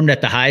performed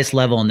at the highest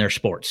level in their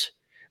sports.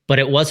 But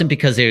it wasn't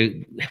because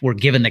they were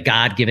given the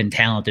God-given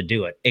talent to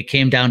do it. It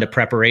came down to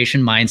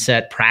preparation,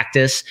 mindset,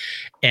 practice.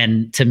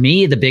 And to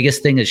me, the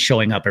biggest thing is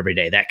showing up every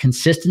day. That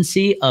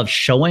consistency of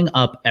showing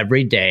up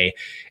every day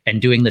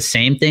and doing the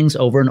same things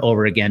over and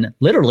over again,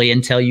 literally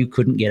until you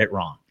couldn't get it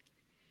wrong.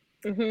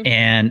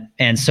 Mm-hmm.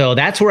 And so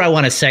that's where I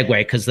want to segue,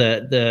 because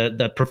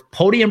the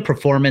podium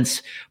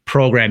performance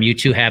program you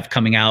two have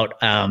coming out,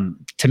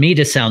 to me,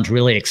 just sounds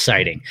really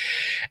exciting.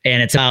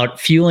 And it's about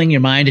fueling your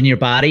mind and your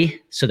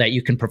body so that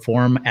you can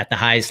perform at the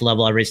highest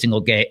level every single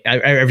day.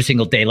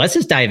 Let's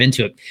just dive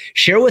into it.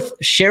 Share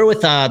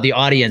with the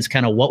audience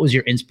kind of what was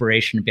your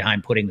inspiration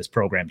behind putting this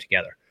program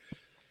together.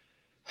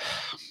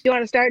 You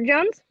want to start,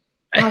 Jones?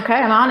 Okay,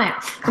 I'm on it.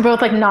 We're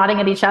both like nodding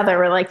at each other.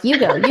 We're like, you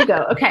go.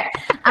 Okay.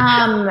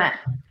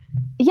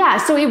 Yeah,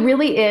 so it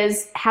really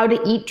is how to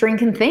eat,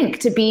 drink, and think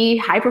to be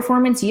high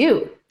performance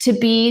you, to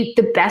be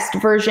the best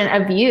version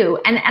of you.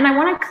 And I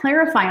want to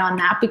clarify on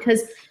that,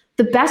 because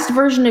the best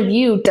version of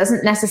you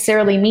doesn't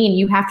necessarily mean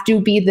you have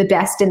to be the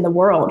best in the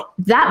world.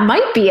 That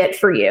might be it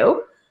for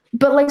you.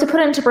 But like, to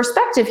put it into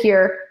perspective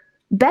here,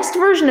 best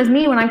version of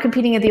me when I'm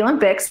competing at the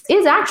Olympics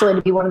is actually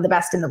to be one of the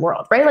best in the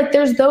world, right? Like,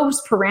 there's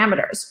those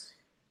parameters.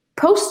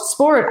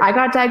 Post-sport, I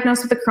got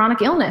diagnosed with a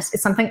chronic illness.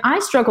 It's something I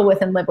struggle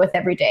with and live with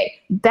every day.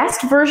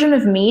 Best version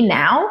of me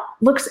now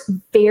looks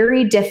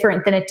very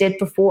different than it did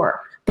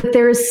before, but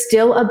there is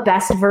still a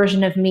best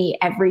version of me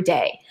every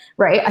day,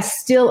 right?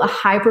 Still a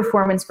high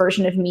performance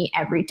version of me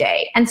every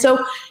day. And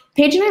so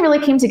Paige and I really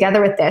came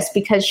together with this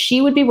because she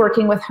would be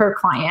working with her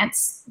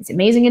clients, these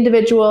amazing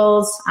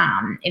individuals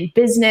in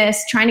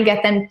business, trying to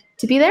get them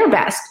to be their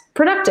best,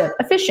 productive,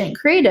 efficient,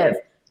 creative,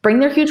 bring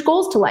their huge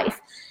goals to life.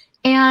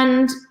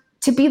 And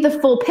to be the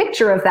full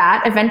picture of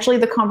that, eventually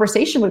the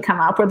conversation would come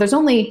up where there's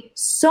only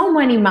so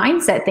many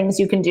mindset things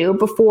you can do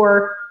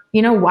before,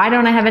 why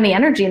don't I have any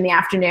energy in the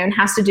afternoon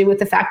has to do with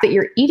the fact that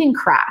you're eating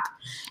crap.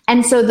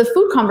 And so the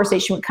food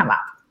conversation would come up.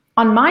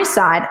 On my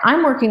side,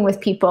 I'm working with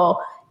people,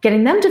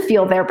 getting them to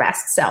feel their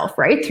best self,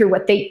 right? Through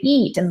what they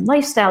eat and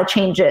lifestyle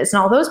changes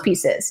and all those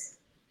pieces.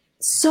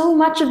 So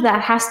much of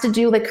that has to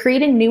do, like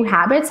creating new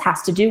habits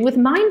has to do with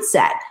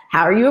mindset.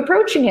 How are you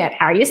approaching it?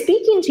 How are you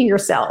speaking to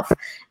yourself?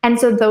 And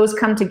so those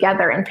come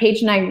together. And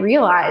Paige and I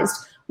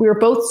realized we were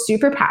both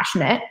super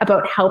passionate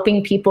about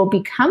helping people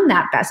become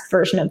that best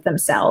version of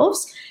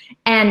themselves.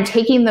 And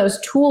taking those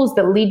tools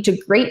that lead to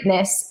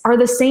greatness are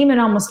the same in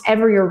almost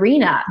every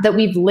arena that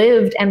we've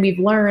lived and we've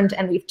learned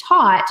and we've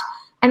taught.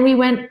 And we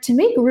went, to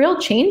make real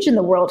change in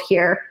the world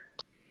here,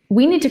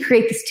 we need to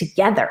create this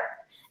together.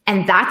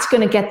 And that's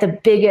going to get the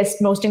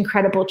biggest, most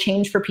incredible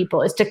change for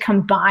people, is to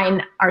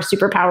combine our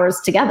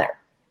superpowers together.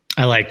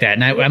 I like that.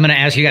 And I'm going to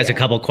ask you guys a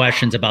couple of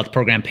questions about the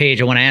program.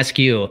 Paige, I want to ask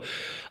you,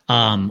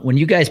 when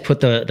you guys put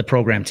the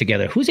program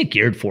together, who's it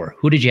geared for?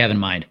 Who did you have in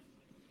mind?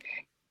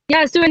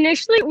 Yeah, so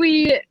initially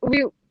we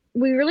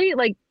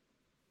really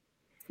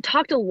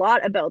talked a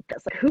lot about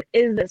this. Like, who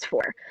is this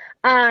for?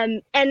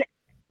 And a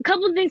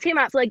couple of things came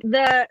out. So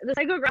the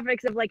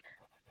psychographics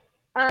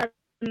of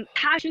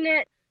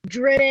passionate,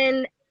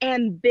 driven,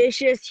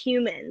 ambitious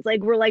humans.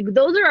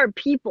 Those are our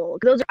people.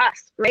 Those are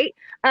us, right?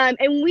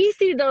 And we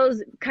see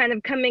those kind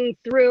of coming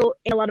through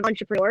in a lot of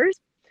entrepreneurs,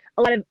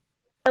 a lot of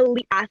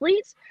elite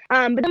athletes.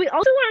 But then we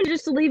also wanted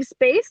just to leave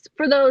space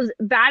for those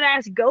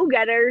badass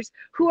go-getters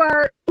who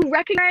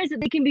recognize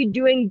that they can be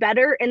doing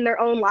better in their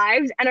own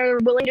lives and are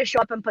willing to show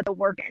up and put the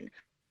work in.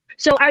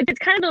 So it's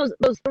kind of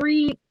those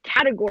three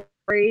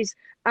categories,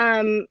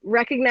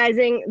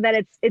 recognizing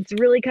that it's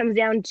really comes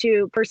down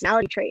to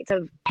personality traits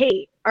of,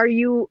 hey, are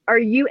you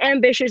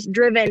ambitious,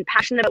 driven,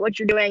 passionate about what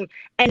you're doing,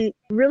 and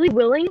really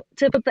willing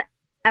to put the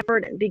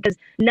effort in? Because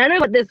none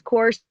of what this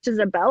course is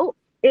about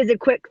is a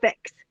quick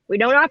fix. We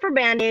don't offer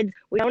band-aids.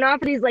 We don't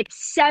offer these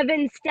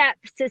 7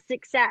 steps to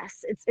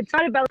success. It's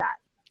not about that.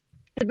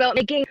 It's about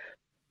making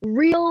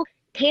real,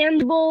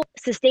 tangible,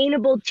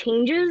 sustainable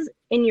changes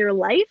in your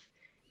life.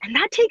 And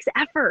that takes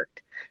effort.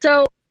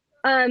 So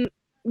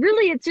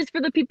really, it's just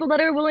for the people that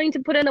are willing to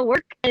put in the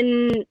work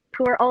and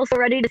who are also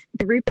ready to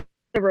reap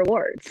the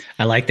rewards.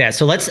 I like that.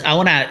 So I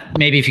want to,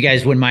 maybe if you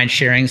guys wouldn't mind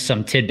sharing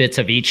some tidbits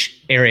of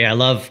each area. I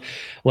love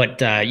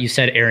what you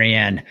said,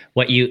 Ariane,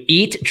 what you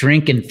eat,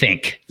 drink, and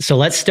think. So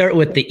let's start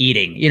with the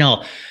eating.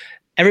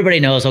 Everybody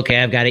knows,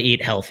 okay, I've got to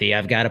eat healthy.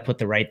 I've got to put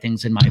the right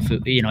things in my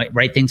food,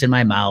 right things in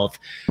my mouth.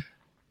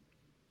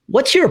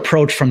 What's your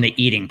approach from the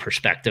eating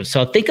perspective?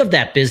 So think of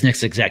that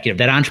business executive,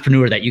 that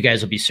entrepreneur that you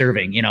guys will be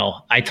serving.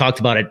 I talked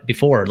about it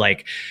before,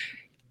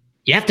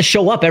 you have to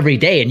show up every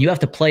day and you have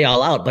to play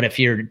all out. But if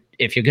you're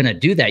going to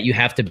do that, you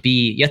have to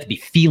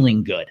be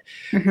feeling good.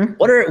 Mm-hmm.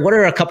 What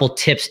are a couple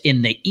tips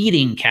in the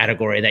eating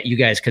category that you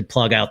guys could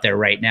plug out there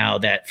right now,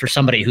 that for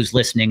somebody who's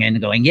listening and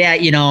going, yeah,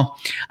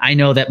 I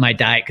know that my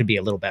diet could be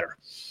a little better?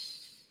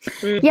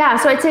 Yeah.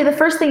 So I'd say the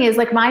first thing is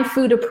my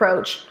food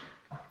approach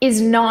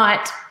is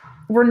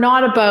we're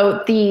not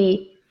about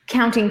the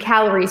counting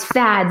calories,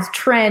 fads,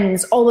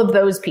 trends, all of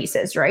those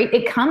pieces, right?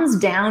 It comes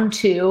down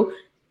to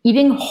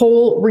eating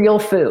whole, real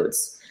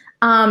foods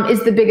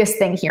is the biggest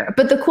thing here.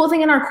 But the cool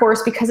thing in our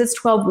course, because it's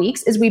 12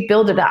 weeks, is we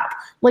build it up.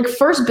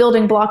 First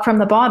building block from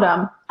the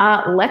bottom,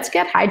 let's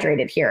get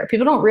hydrated here.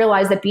 People don't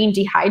realize that being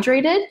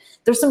dehydrated,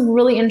 there's some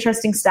really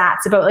interesting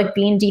stats about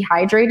being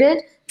dehydrated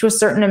to a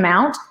certain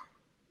amount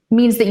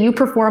means that you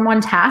perform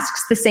on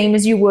tasks the same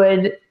as you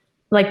would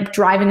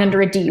driving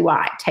under a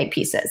DUI type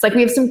pieces.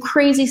 We have some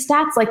crazy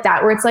stats like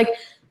that, where it's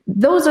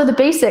those are the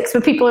basics,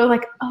 but people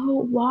are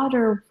oh,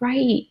 water,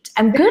 right.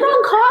 I'm good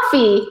on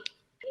coffee,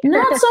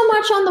 not so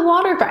much on the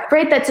water,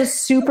 right? That's a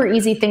super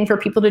easy thing for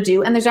people to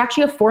do. And there's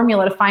actually a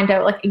formula to find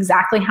out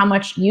exactly how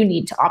much you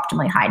need to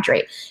optimally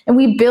hydrate. And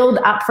we build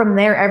up from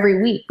there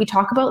every week. We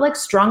talk about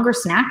stronger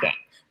snacking,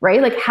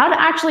 right? How to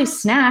actually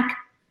snack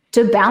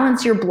to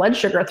balance your blood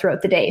sugar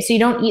throughout the day. So you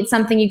don't eat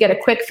something, you get a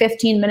quick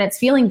 15 minutes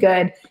feeling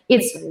good.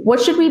 It's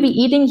what should we be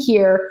eating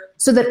here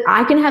so that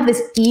I can have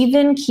this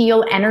even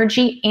keel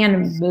energy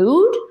and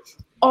mood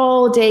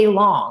all day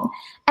long.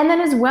 And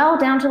then as well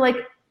down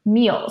to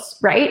meals,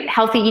 right?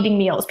 Healthy eating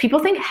meals. People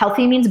think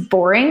healthy means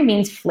boring,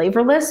 means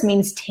flavorless,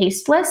 means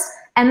tasteless.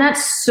 And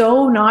that's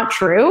so not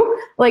true.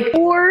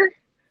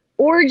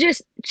 Or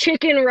just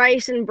chicken,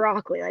 rice, and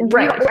broccoli.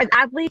 Right. As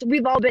athletes,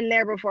 we've all been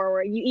there before,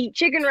 where you eat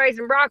chicken, rice,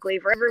 and broccoli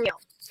for every meal.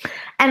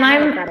 And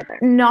I'm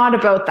not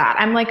about that.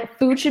 I'm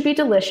food should be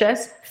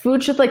delicious.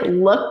 Food should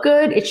look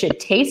good. It should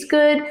taste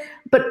good.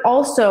 But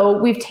also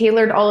we've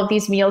tailored all of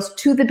these meals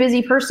to the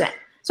busy person.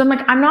 So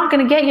I'm not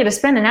going to get you to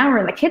spend an hour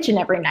in the kitchen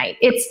every night.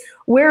 It's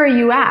where are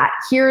you at?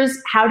 Here's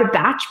how to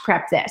batch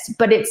prep this.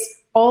 But it's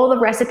all the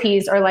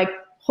recipes are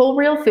whole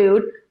real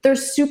food. They're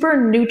super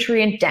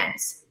nutrient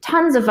dense.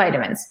 Tons of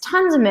vitamins,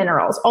 tons of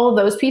minerals, all of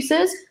those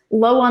pieces,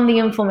 low on the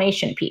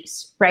inflammation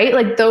piece,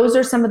 right? Those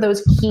are some of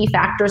those key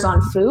factors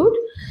on food.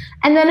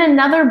 And then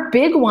another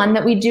big one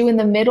that we do in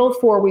the middle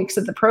 4 weeks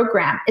of the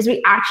program is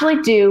we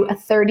actually do a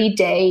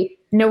 30-day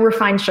no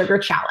refined sugar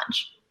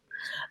challenge.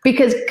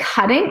 Because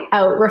cutting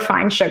out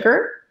refined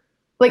sugar,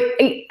 like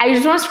I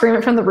just want to scream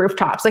it from the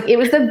rooftops. Like it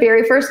was the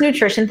very first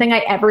nutrition thing I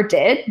ever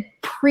did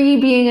pre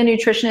being a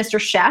nutritionist or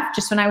chef,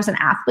 just when I was an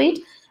athlete,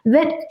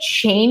 that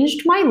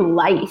changed my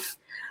life.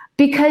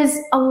 Because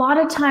a lot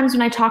of times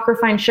when I talk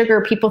refined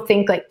sugar, people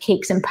think like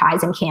cakes and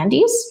pies and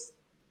candies.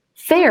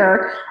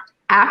 They're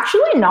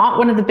actually not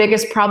one of the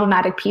biggest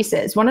problematic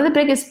pieces. One of the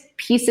biggest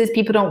pieces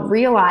people don't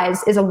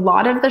realize is a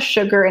lot of the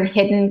sugar and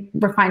hidden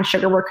refined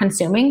sugar we're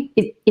consuming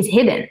is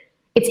hidden.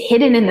 It's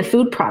hidden in the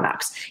food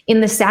products,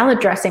 in the salad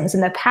dressings, in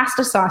the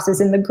pasta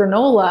sauces, in the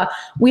granola.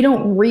 We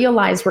don't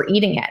realize we're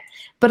eating it,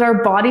 but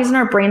our bodies and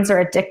our brains are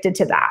addicted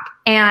to that.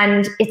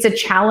 And it's a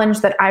challenge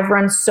that I've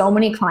run so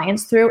many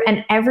clients through.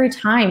 And every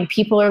time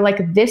people are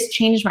like, this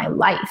changed my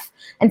life.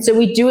 And so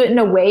we do it in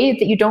a way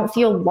that you don't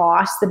feel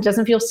lost, that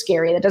doesn't feel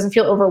scary, that doesn't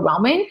feel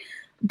overwhelming.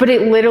 But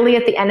it literally,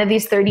 at the end of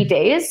these 30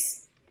 days,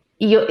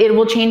 it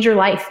will change your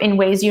life in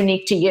ways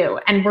unique to you.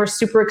 And we're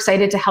super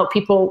excited to help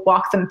people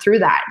walk them through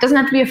that. It doesn't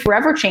have to be a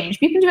forever change.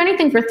 You can do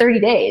anything for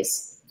 30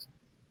 days.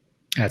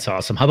 That's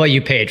awesome. How about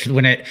you, Paige?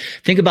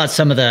 Think about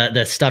some of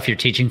the stuff you're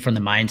teaching from the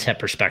mindset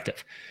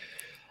perspective.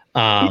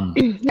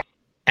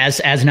 As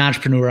an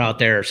entrepreneur out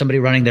there, somebody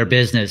running their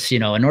business,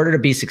 in order to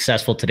be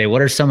successful today,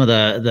 what are some of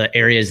the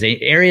areas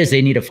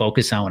they need to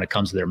focus on when it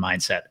comes to their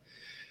mindset?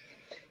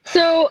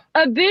 So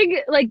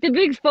the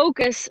big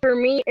focus for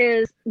me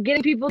is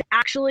getting people to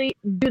actually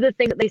do the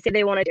thing that they say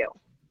they want to do.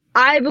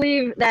 I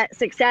believe that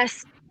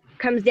success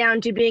comes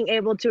down to being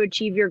able to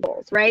achieve your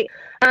goals, right?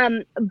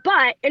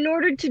 But in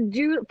order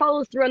to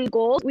follow through on the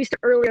goals, we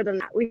start earlier than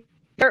that. We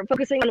start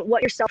focusing on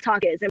what your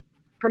self-talk is and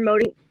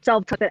promoting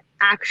self-talk that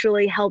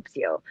actually helps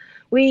you.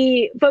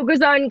 We focus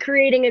on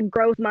creating a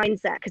growth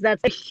mindset because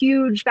that's a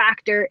huge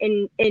factor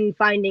in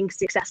finding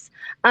success.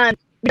 We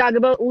talk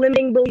about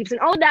limiting beliefs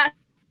and all of that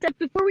stuff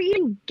before we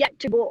even get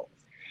to goals.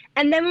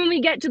 And then when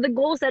we get to the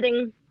goal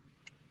setting,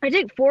 I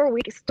take 4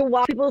 weeks to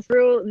walk people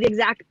through the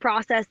exact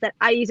process that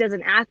I use as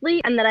an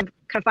athlete and that I've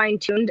kind of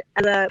fine-tuned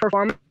as a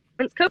performance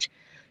coach,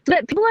 so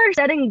that people are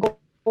setting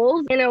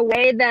goals in a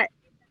way that,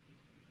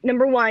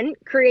 number one,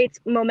 creates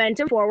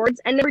momentum forwards,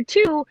 and number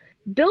two,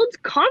 builds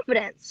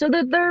confidence so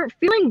that they're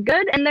feeling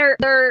good and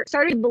they're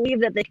starting to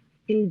believe that they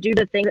can do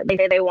the thing that they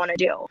say they want to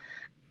do.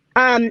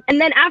 And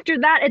then after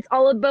that, it's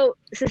all about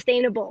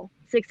sustainable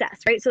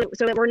success, right? So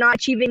that we're not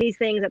achieving these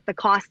things at the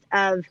cost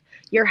of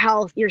your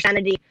health, your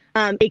sanity,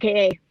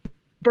 aka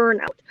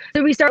burnout.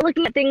 So we start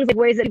looking at things like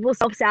ways that people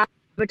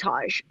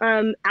self-sabotage,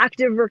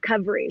 active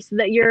recovery, so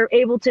that you're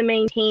able to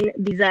maintain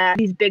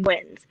these big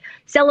wins,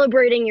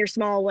 celebrating your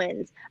small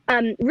wins,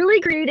 really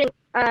creating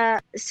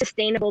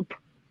sustainable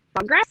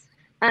progress.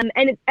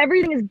 And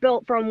everything is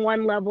built from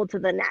one level to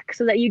the next,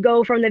 so that you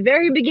go from the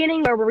very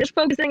beginning where we're just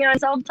focusing on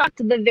self-talk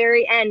to the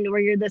very end where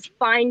you're this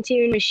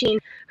fine-tuned machine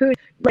who's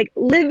like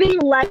living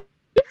life,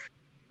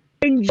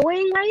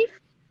 enjoying life,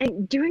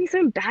 and doing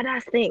some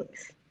badass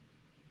things.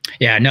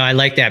 Yeah, no, I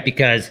like that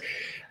because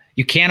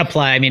you can't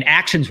apply,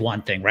 action's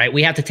one thing, right?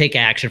 We have to take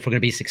action if we're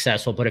going to be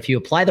successful. But if you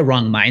apply the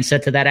wrong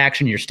mindset to that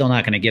action, you're still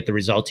not going to get the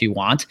results you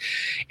want.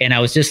 And I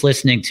was just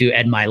listening to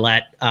Ed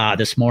Mylett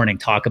this morning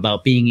talk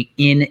about being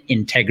in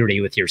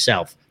integrity with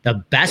yourself. The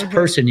best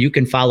person you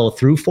can follow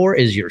through for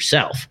is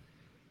yourself.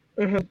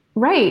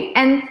 Right.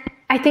 And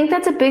I think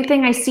that's a big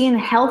thing I see in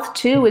health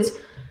too, is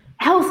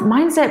health,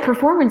 mindset,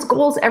 performance,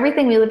 goals,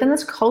 everything. We live in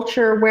this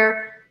culture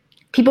where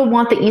people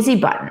want the easy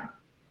button.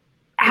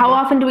 How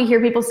often do we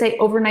hear people say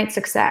overnight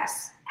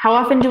success? How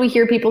often do we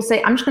hear people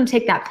say, I'm just going to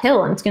take that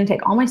pill and it's going to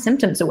take all my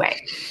symptoms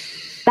away?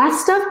 That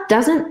stuff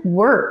doesn't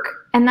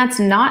work. And that's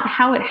not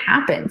how it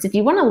happens. If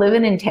you want to live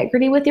in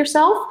integrity with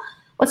yourself,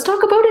 let's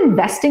talk about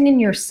investing in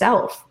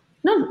yourself.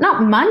 No,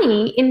 not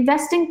money,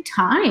 investing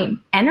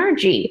time,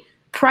 energy,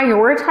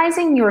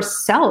 prioritizing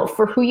yourself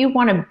for who you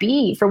want to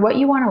be, for what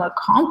you want to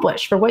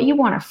accomplish, for what you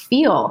want to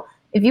feel.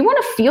 If you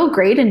want to feel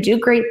great and do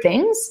great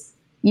things,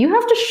 you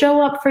have to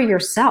show up for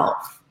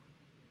yourself.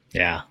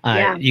 Yeah.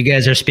 You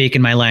guys are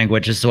speaking my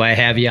language. This is why I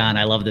have you on.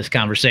 I love this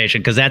conversation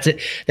because that's it.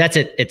 That's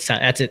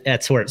it.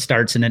 That's where it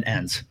starts and it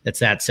ends. It's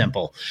that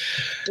simple.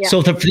 Yeah.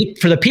 So for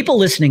the people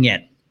listening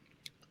in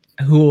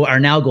who are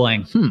now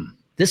going,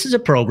 this is a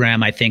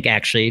program I think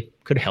actually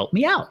could help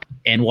me out.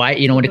 And why,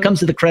 when it comes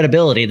to the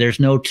credibility, there's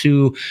no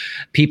two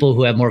people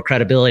who have more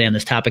credibility on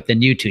this topic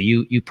than you two.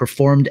 You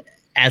performed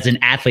as an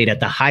athlete at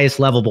the highest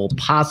level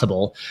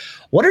possible.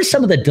 What are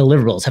some of the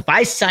deliverables? If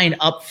I sign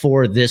up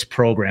for this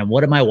program,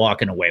 what am I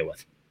walking away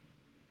with?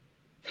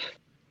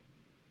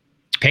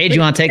 Paige, you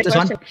want to take this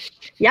one?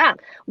 Yeah.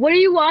 What are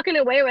you walking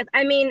away with?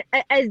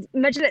 As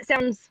much as it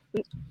sounds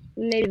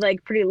maybe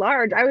like pretty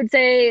large, I would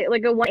say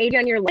like a 180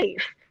 on your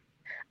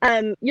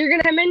life. You're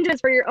going to come into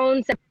this for your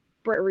own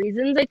separate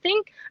reasons, I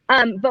think.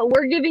 But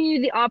we're giving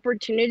you the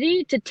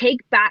opportunity to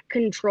take back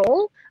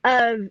control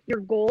of your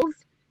goals,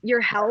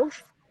 your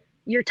health,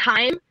 your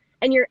time,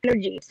 and your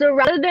energy. So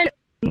rather than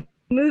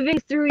moving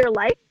through your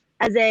life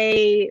as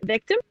a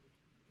victim,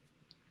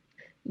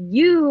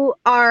 you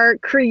are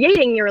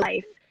creating your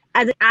life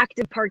as an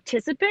active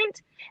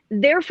participant,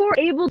 therefore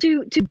able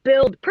to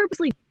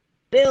purposely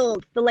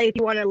build the life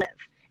you want to live.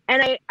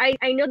 And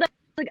I know that's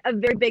like a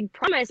very big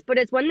promise, but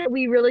it's one that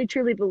we really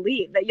truly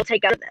believe that you'll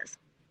take out of this.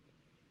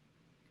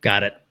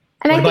 Got it.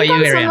 And what I about think you,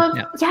 on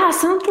Ariane?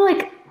 some of the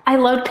like, I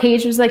loved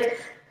Paige was like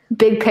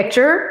big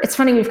picture. It's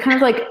funny, we've kind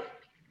of like,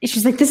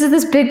 she's like, this is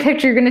this big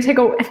picture you're going to take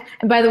a,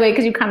 and by the way,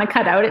 because you kind of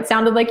cut out, it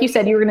sounded like you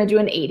said you were going to do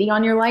an 80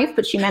 on your life,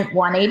 but she meant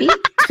 180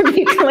 to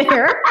be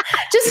clear.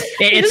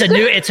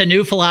 It's a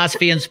new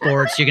philosophy in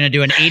sports. You're going to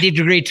do an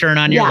 80-degree turn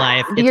on your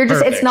life.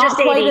 It's not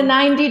quite a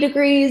 90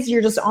 degrees.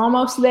 You're just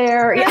almost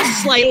there. Yeah,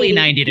 slightly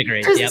 90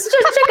 degrees. Just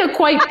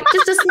like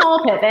just a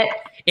small pivot.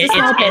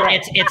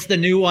 It's the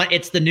new one.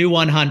 It's the new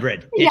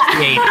 100. It's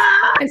the 80.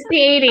 It's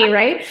the 80,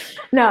 right?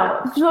 No,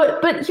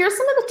 but here's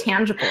some of the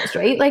tangibles,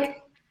 right? Like,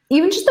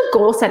 even just the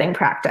goal setting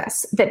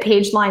practice that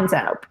Paige lines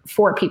out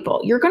for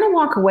people, you're going to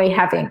walk away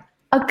having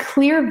a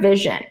clear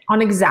vision on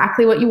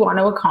exactly what you want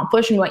to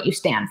accomplish and what you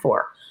stand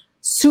for.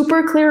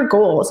 Super clear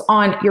goals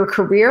on your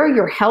career,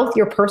 your health,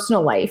 your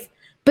personal life,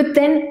 but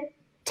then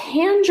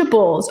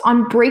tangibles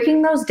on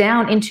breaking those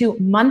down into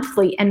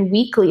monthly and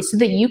weekly so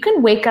that you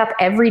can wake up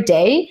every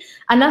day.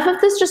 Enough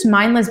of this just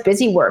mindless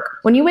busy work.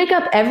 When you wake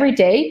up every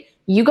day,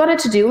 you got a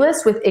to-do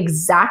list with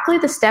exactly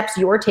the steps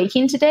you're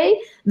taking today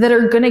that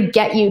are going to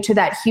get you to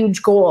that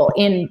huge goal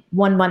in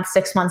 1 month,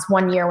 6 months,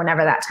 1 year,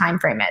 whenever that time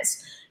frame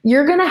is.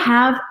 You're going to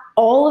have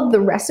all of the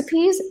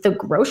recipes, the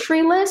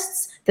grocery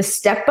lists, the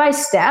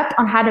step-by-step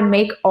on how to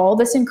make all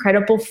this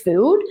incredible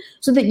food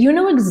so that you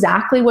know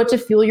exactly what to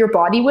fuel your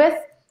body with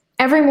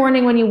every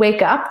morning when you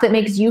wake up that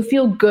makes you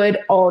feel good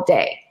all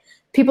day.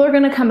 People are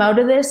going to come out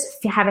of this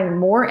having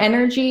more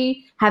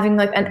energy, having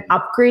like an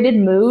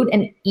upgraded mood,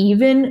 an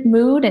even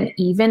mood, and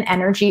even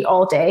energy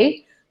all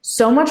day.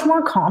 So much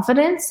more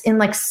confidence in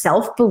like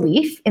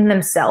self-belief in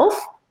themselves.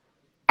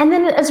 And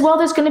then as well,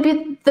 there's going to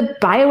be the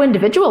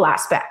bio-individual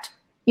aspect.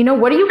 You know,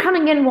 what are you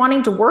coming in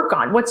wanting to work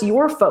on? What's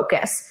your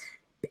focus?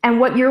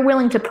 And what you're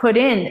willing to put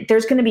in,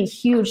 there's going to be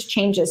huge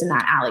changes in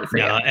that alley for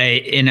you.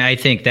 I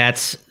think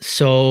that's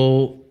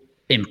so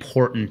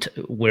important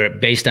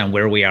based on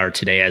where we are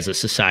today as a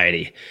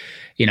society.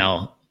 You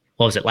know,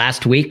 what was it?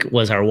 Last week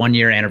was our 1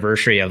 year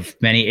anniversary of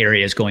many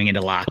areas going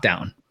into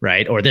lockdown,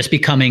 right? Or this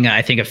becoming,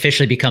 I think,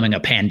 officially becoming a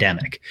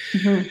pandemic.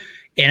 Mm-hmm.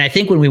 And I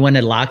think when we went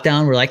into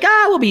lockdown, we're like,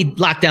 we'll be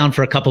locked down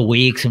for a couple of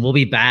weeks and we'll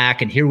be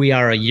back. And here we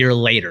are a year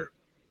later.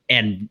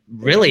 And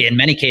really, in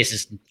many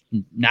cases,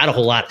 not a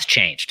whole lot has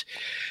changed.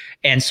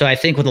 And so I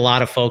think with a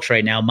lot of folks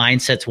right now,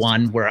 mindset's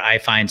one where I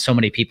find so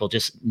many people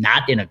just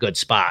not in a good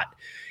spot.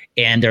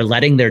 And they're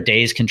letting their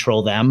days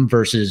control them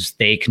versus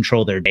they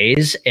control their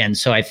days. And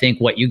so I think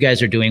what you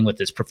guys are doing with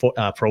this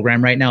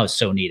program right now is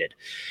so needed.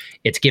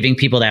 It's giving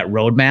people that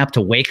roadmap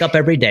to wake up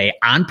every day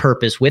on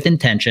purpose with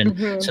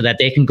intention so that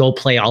they can go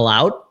play all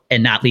out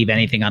and not leave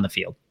anything on the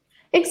field.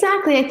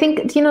 Exactly. I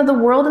think, you know, the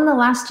world in the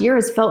last year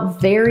has felt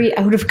very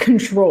out of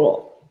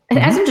control. It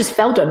hasn't just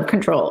felt out of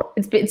control.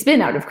 It's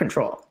been out of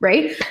control,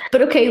 right?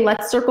 But okay,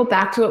 let's circle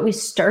back to what we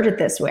started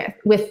this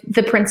with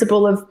the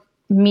principle of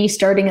me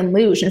starting in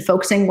luge and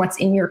focusing what's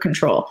in your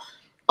control.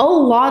 A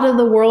lot of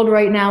the world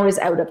right now is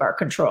out of our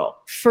control,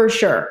 for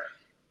sure.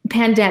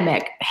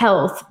 Pandemic,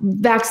 health,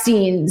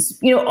 vaccines,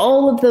 you know,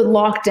 all of the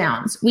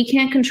lockdowns. We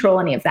can't control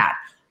any of that.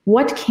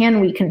 What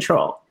can we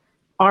control?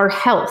 Our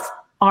health,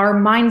 our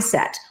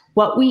mindset,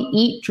 what we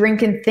eat,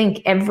 drink, and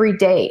think every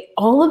day.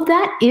 All of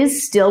that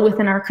is still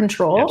within our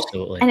control.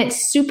 Absolutely. And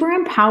it's super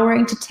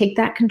empowering to take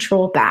that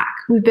control back.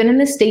 We've been in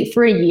this state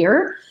for a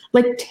year.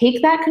 Like,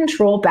 take that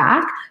control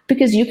back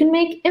because you can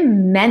make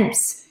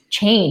immense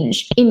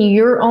change in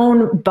your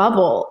own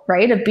bubble,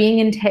 right? Of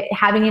being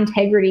having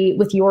integrity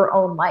with your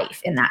own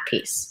life in that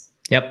piece.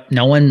 Yep.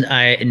 No one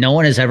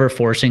is ever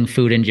forcing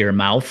food into your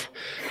mouth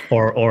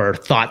or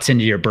thoughts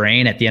into your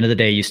brain. At the end of the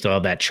day, you still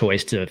have that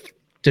choice to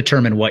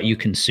determine what you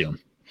consume.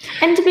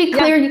 And to be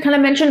clear, you kind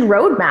of mentioned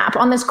roadmap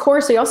on this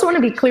course. So you also want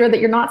to be clear that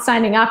you're not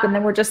signing up and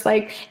then we're just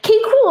like, okay,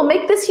 cool,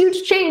 make this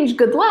huge change.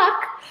 Good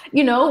luck.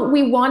 You know,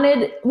 we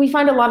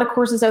find a lot of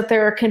courses out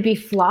there can be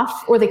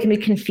fluff or they can be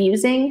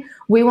confusing.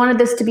 We wanted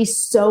this to be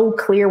so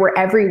clear where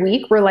every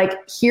week we're like,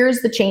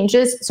 here's the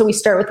changes. So we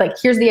start with like,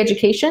 here's the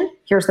education,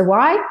 here's the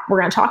why, we're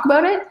going to talk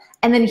about it.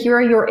 And then here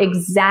are your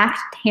exact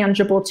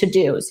tangible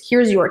to-dos.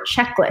 Here's your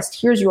checklist.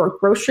 Here's your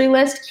grocery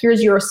list.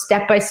 Here's your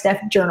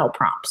step-by-step journal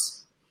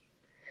prompts.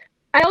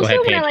 I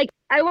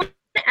want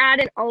to add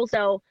in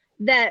also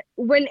that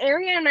when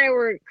Ariane and I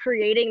were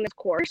creating this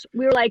course,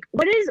 we were like,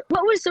 what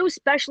was so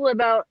special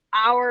about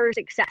our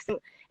success?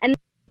 And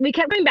we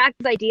kept going back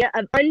to this idea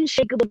of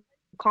unshakable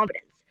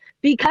confidence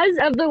because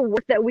of the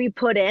work that we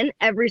put in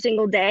every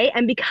single day.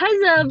 And because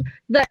of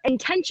the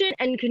intention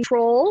and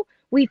control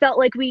we felt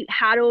like we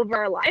had over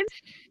our lives,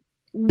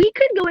 we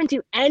could go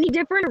into any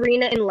different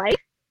arena in life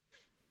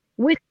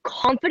with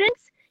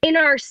confidence in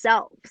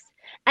ourselves.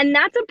 And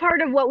that's a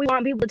part of what we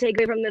want people to take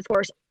away from this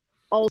course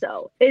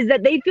also, is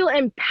that they feel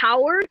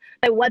empowered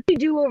by what they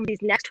do over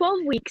these next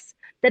 12 weeks,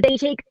 that they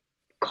take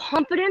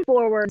confident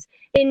forwards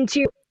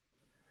into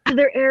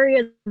other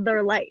areas of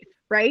their life,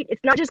 right?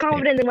 It's not just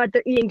confidence in what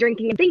they're eating,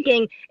 drinking, and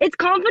thinking. It's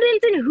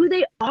confidence in who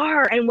they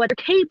are and what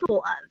they're capable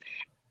of.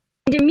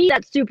 And to me,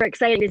 that's super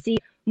exciting to see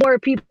more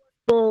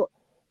people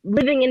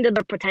living into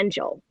their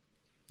potential.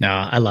 No,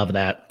 I love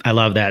that. I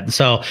love that.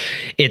 So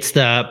it's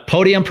the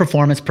Podium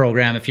Performance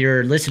Program. If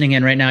you're listening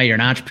in right now, you're an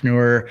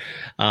entrepreneur,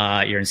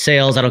 you're in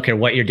sales, I don't care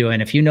what you're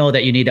doing. If you know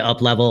that you need to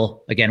up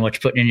level, again, what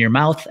you're putting in your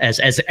mouth,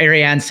 as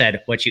Ariane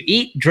said, what you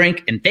eat,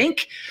 drink, and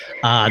think,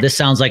 this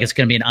sounds like it's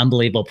going to be an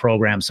unbelievable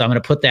program. So I'm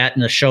going to put that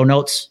in the show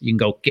notes. You can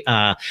go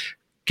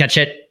catch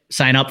it,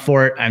 sign up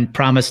for it. I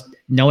promise,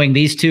 knowing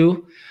these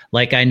two,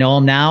 like I know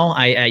them now,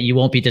 you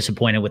won't be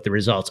disappointed with the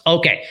results.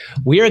 Okay,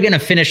 we are going to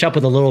finish up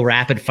with a little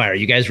rapid fire.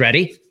 You guys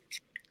ready?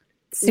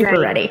 Super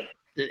ready.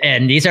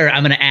 And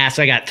I'm going to ask,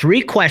 I got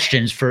 3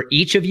 questions for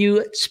each of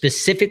you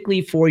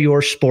specifically for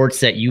your sports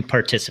that you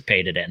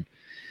participated in.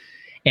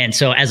 And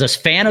so as a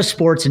fan of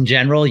sports in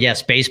general,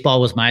 yes, baseball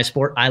was my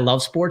sport. I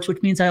love sports,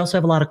 which means I also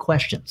have a lot of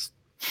questions.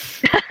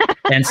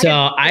 And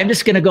so I'm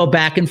just going to go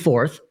back and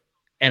forth.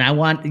 And I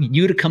want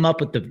you to come up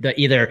with the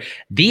either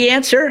the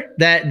answer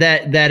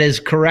that is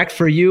correct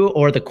for you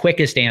or the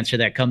quickest answer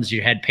that comes to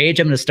your head. Paige,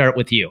 I'm going to start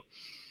with you.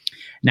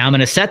 Now I'm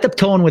going to set the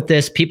tone with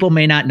this. People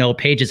may not know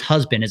Paige's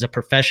husband is a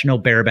professional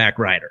bareback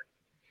rider.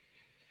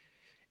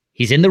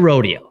 He's in the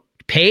rodeo.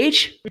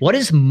 Paige, what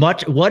is more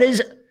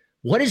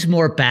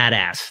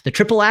badass, the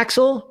triple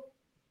axel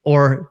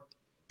or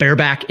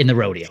bareback in the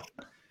rodeo?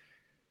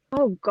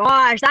 Oh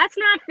gosh, that's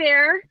not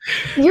fair.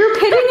 You're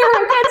pitting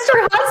her against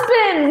her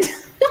husband.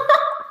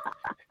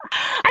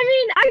 I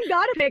mean, I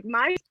gotta pick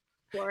my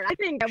sport. I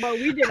think what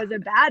we did was a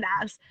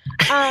badass.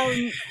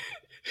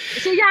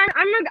 So yeah,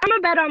 I'm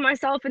a bet on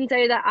myself and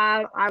say that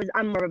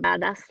I'm more of a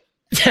badass.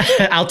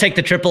 I'll take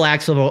the triple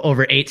axel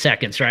over 8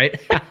 seconds, right?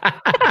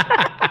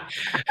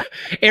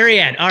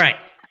 Ariane, all right.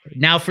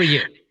 Now for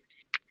you.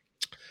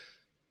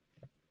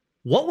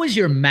 What was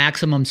your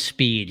maximum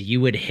speed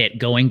you would hit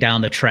going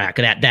down the track?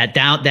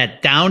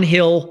 That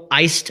downhill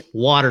iced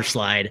water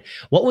slide.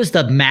 What was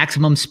the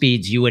maximum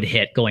speeds you would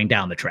hit going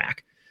down the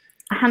track?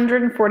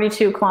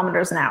 142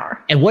 kilometers an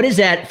hour. And what is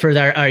that for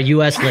our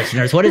U.S.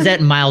 listeners? What is that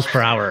in miles per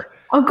hour?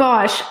 Oh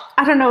gosh,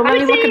 I don't know. Let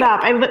me look it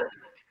up. I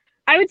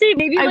would say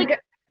maybe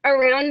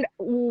around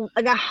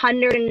like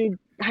 100 and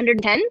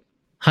 110.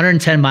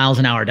 110 miles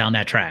an hour down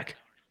that track.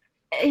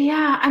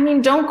 Yeah, I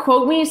mean, don't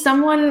quote me.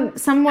 Someone.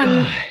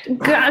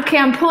 Okay,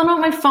 I'm pulling out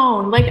my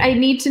phone. Like, I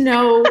need to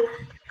know.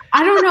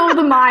 I don't know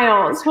the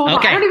miles. Hold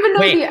on. I don't even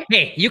know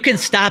Hey, you can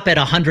stop at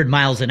 100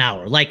 miles an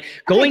hour. Like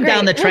going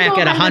down the track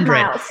at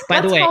 100.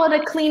 By the way, let's call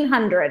it a clean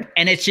 100.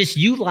 And it's just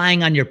you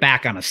lying on your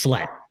back on a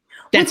sled.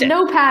 That's with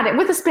no padding,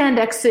 with a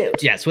spandex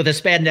suit. Yes, with a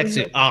spandex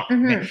suit. Oh,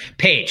 man.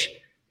 Paige,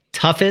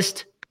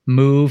 toughest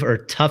move or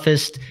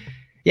toughest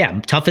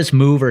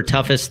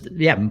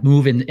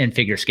move in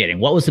figure skating.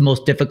 What was the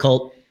most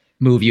difficult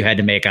move you had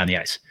to make on the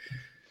ice?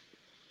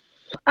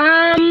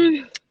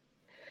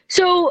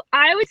 So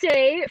I would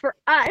say for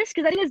us,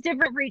 because I think it's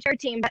different for each our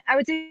team, but I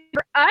would say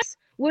for us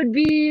would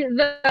be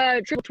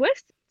the triple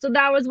twist. So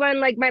that was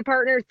when like my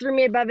partner threw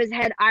me above his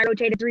head. I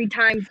rotated 3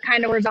 times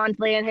kind of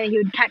horizontally and he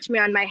would catch me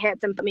on my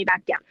hips and put me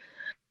back down.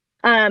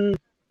 I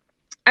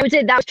would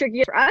say that was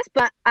trickier for us,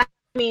 but I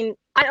mean,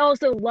 I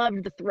also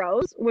loved the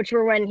throws, which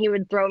were when he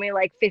would throw me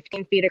like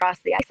 15 feet across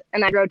the ice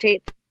and I'd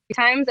rotate 3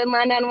 times and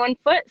land on 1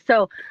 foot.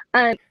 So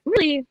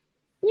really,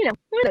 one of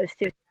those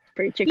two is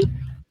pretty tricky.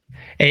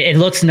 It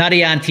looks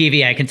nutty on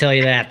TV. I can tell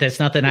you that. That's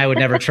nothing I would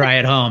never try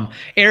at home.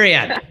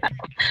 Ariane,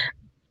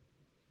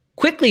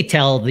 quickly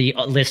tell the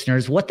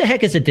listeners, what the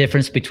heck is the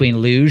difference between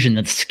luge and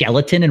the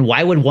skeleton, and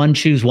why would one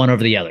choose one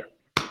over the other?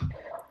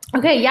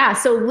 Okay, yeah.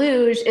 So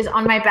luge is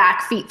on my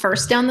back, feet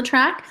first down the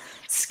track.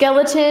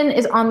 Skeleton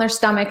is on their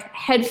stomach,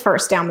 head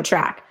first down the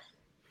track.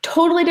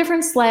 Totally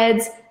different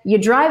sleds. You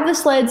drive the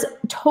sleds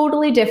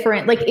totally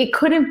different. Like it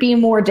couldn't be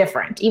more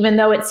different, even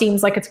though it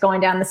seems like it's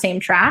going down the same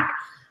track.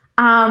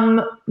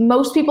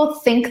 Most people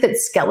think that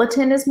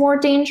skeleton is more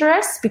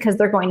dangerous because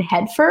they're going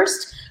head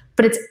first,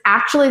 but it's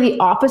actually the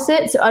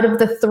opposite. So out of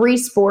the 3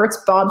 sports,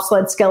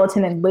 bobsled,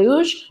 skeleton, and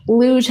luge,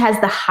 luge has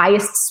the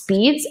highest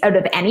speeds out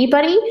of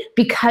anybody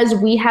because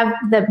we have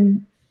the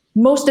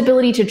most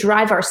ability to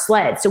drive our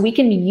sled. So we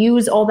can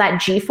use all that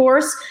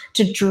G-force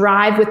to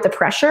drive with the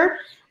pressure.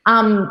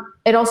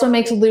 It also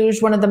makes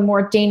luge one of the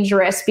more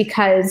dangerous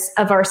because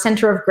of our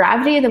center of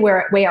gravity. The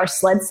way our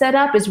sled's set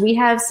up is we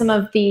have some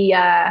of the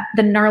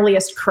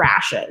gnarliest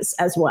crashes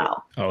as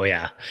well. Oh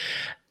yeah,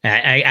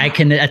 I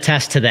can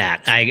attest to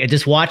that. I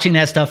just watching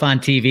that stuff on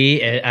TV.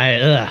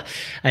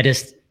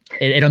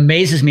 It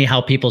amazes me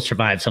how people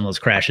survive some of those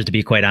crashes. To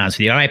be quite honest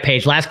with you. All right,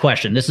 Paige. Last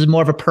question. This is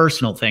more of a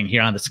personal thing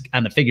here on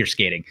the figure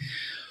skating.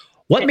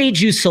 What made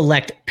you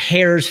select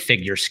pairs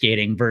figure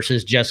skating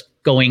versus just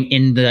going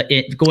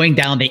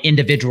down the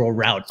individual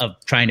route of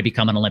trying to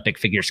become an Olympic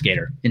figure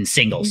skater in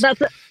singles?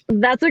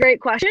 That's a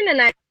great question,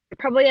 and I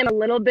probably am a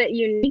little bit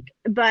unique,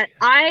 but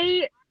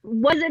I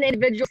was an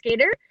individual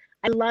skater.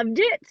 I loved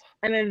it.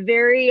 I'm a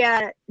very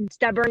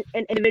stubborn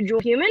and individual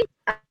human.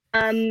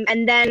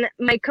 And then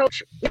my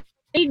coach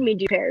me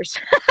do pairs.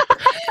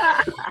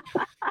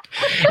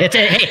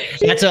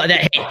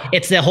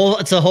 It's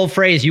the whole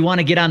phrase. You want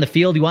to get on the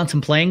field, you want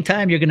some playing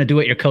time, you're going to do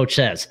what your coach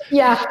says.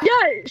 Yeah.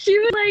 She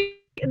was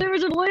like, there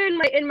was a boy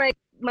in my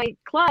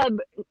club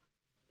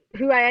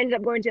who I ended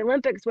up going to the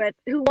Olympics with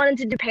who wanted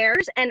to do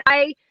pairs, and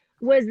I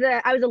was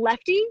a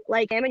lefty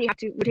like him, and you have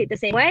to rotate the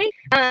same way.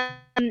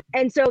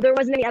 And so there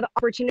wasn't any other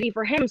opportunity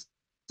for him.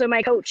 So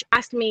my coach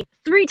asked me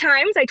 3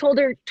 times. I told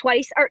her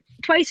twice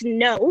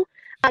no.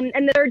 And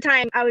the third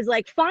time I was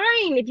like,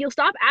 fine, if you'll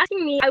stop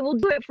asking me, I will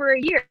do it for a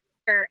year.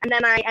 And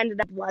then I ended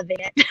up loving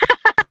it.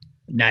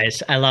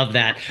 Nice. I love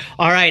that.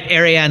 All right,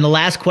 Ariane, the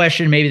last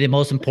question, maybe the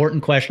most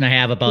important question I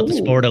have about the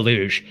sport of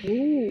luge.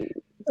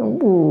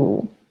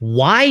 Ooh.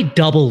 Why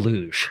double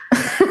luge?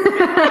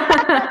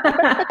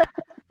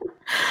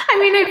 I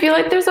mean, I feel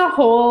like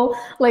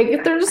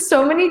there's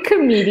so many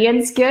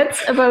comedian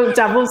skits about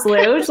doubles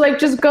luge. Like,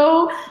 just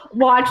go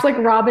watch like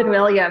Robin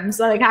Williams,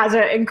 like, has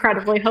an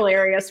incredibly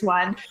hilarious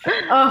one.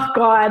 Oh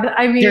God.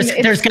 I mean,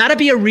 there's got to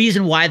be a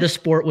reason why the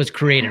sport was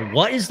created.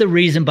 What is the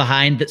reason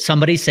behind that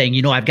somebody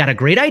saying, I've got a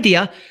great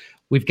idea.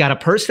 We've got a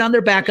person on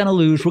their back on a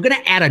luge. We're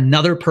going to add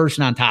another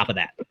person on top of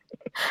that.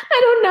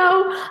 I don't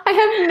know. I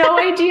have no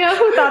idea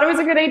who thought it was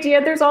a good idea.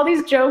 There's all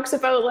these jokes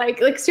about like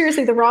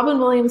seriously, the Robin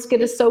Williams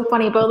skit is so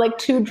funny about like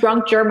 2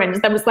 drunk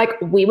Germans that was like,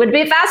 we would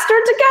be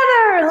faster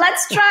together.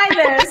 Let's try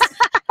this.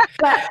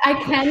 But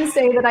I can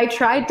say that I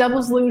tried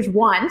doubles luge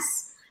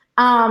once.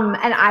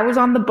 And I was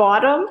on the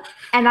bottom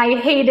and I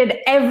hated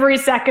every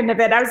second of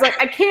it. I was like,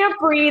 I can't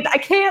breathe. I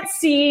can't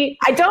see.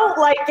 I don't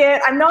like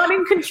it. I'm not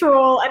in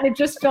control. And it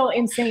just felt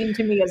insane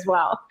to me as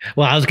well.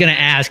 Well, I was going to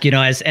ask,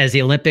 as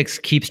the Olympics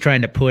keeps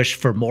trying to push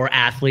for more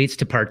athletes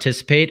to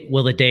participate,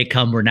 will the day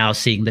come we're now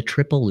seeing the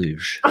triple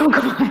luge? Oh,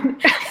 God.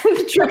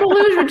 The triple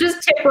luge would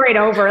just tip right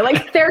over.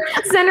 Like their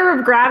center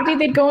of gravity,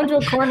 they'd go into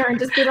a corner and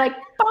just be like,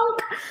 bonk.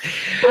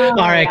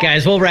 All right,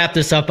 guys, we'll wrap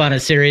this up on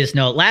a serious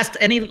note.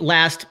 Any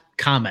last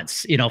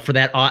comments, for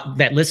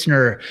that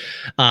listener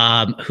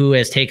who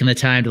has taken the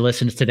time to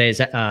listen to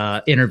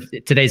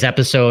today's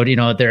episode?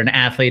 They're an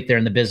athlete, they're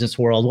in the business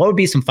world. What would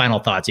be some final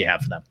thoughts you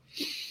have for them?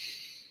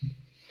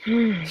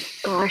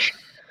 Gosh,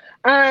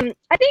 I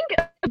think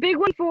a big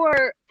one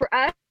for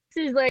us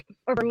is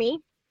or for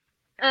me,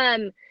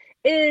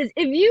 is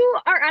if you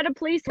are at a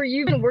place where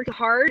you've been working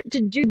hard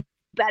to do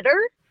better,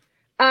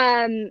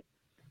 and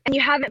you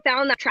haven't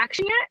found that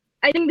traction yet,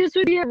 I think this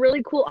would be a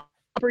really cool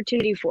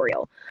opportunity for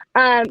you,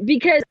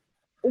 because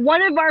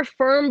one of our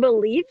firm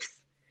beliefs,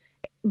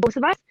 both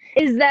of us,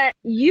 is that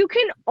you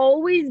can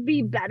always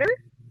be better,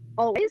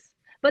 always,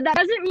 but that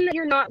doesn't mean that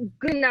you're not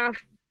good enough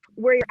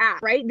where you're at,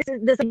 right?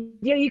 This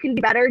idea you can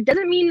be better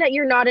doesn't mean that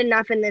you're not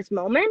enough in this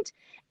moment.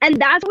 And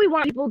that's what we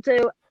want people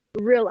to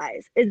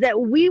realize, is that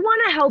we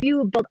want to help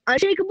you build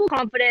unshakable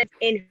confidence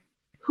in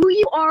who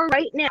you are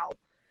right now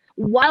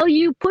while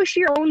you push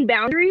your own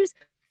boundaries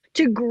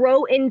to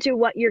grow into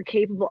what you're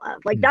capable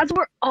of. Like, that's what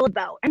we're all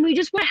about. And we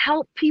just want to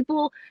help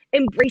people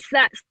embrace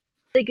that so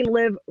they can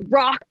live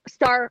rock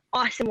star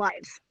awesome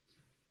lives.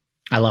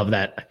 I love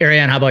that.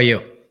 Ariane, how about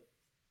you?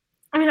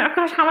 I mean, oh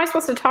gosh, how am I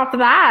supposed to top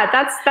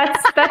that?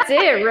 That's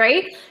it,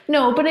 right?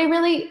 No, but I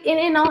really,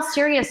 in all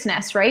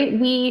seriousness, right?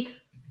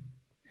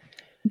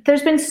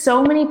 There's been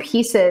so many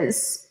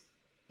pieces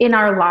in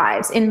our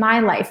lives, in my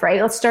life,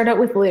 right? Let's start out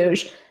with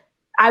luge.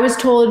 I was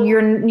told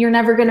you're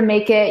never going to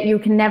make it. You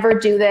can never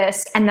do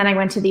this. And then I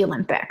went to the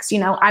Olympics.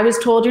 I was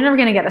told you're never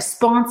going to get a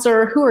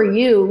sponsor. Who are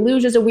you?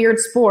 Luge is a weird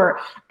sport.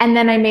 And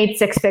then I made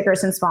 6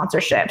 figures in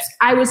sponsorships.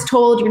 I was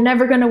told you're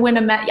never going to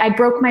win I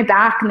broke my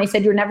back and they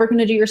said, you're never going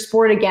to do your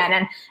sport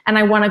again. And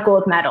I won a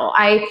gold medal.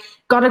 I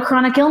got a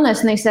chronic illness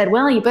and they said,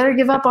 well, you better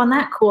give up on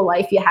that cool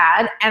life you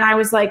had. And I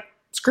was like,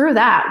 screw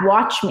that.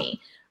 Watch me.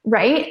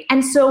 Right.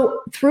 And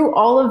so through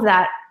all of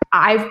that,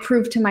 I've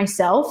proved to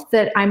myself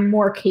that I'm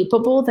more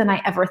capable than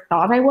I ever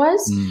thought I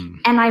was.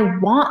 And I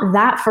want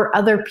that for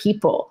other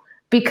people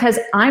because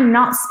I'm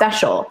not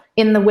special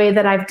in the way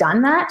that I've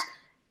done that.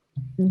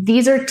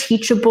 These are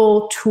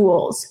teachable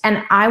tools.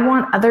 And I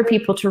want other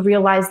people to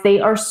realize they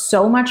are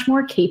so much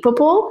more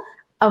capable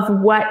of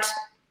what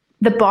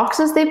the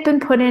boxes they've been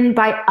put in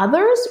by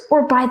others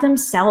or by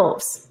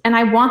themselves. And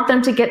I want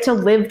them to get to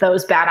live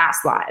those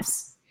badass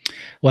lives.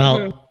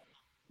 Well,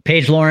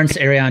 Paige Lawrence,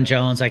 Ariane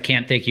Jones, I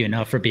can't thank you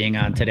enough for being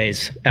on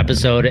today's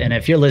episode. And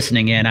if you're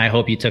listening in, I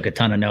hope you took a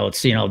ton of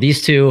notes.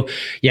 These two,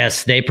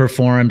 yes, they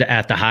performed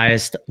at the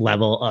highest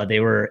level. They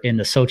were in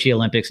the Sochi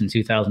Olympics in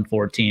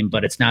 2014,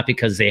 but it's not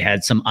because they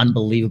had some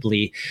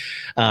unbelievable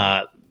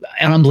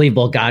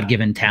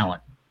God-given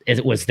talent.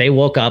 It was they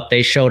woke up,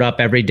 they showed up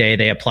every day,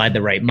 they applied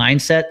the right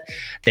mindset,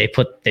 they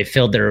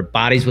filled their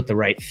bodies with the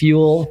right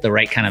fuel, the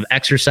right kind of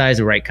exercise,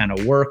 the right kind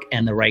of work,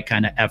 and the right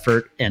kind of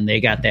effort, and they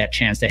got that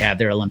chance to have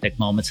their Olympic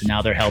moments, and now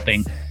they're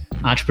helping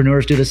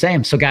entrepreneurs do the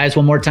same. So guys,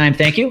 one more time,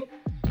 thank you.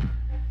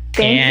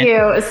 Thank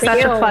you. It's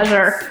such a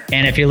pleasure.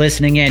 And if you're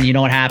listening in, you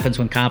know what happens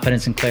when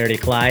confidence and clarity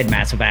collide.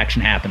 Massive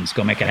action happens.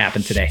 Go make it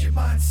happen today.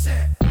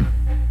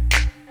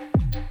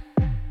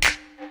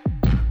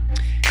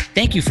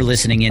 Thank you for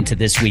listening into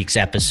this week's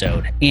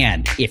episode.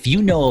 And if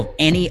you know of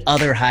any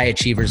other high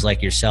achievers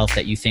like yourself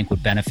that you think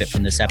would benefit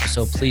from this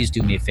episode, please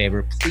do me a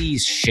favor.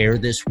 Please share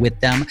this with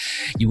them.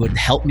 You would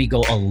help me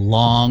go a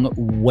long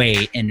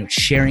way in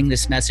sharing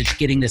this message,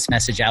 getting this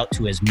message out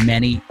to as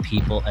many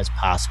people as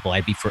possible.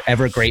 I'd be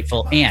forever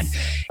grateful. And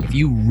if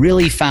you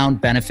really found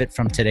benefit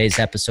from today's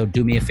episode,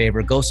 do me a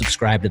favor, go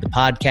subscribe to the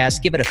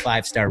podcast, give it a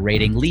 5-star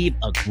rating, leave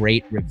a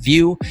great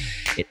review.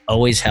 It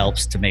always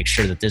helps to make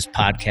sure that this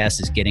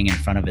podcast is getting in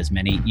front of as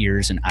many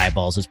ears and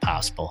eyeballs as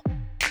possible.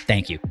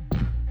 Thank you.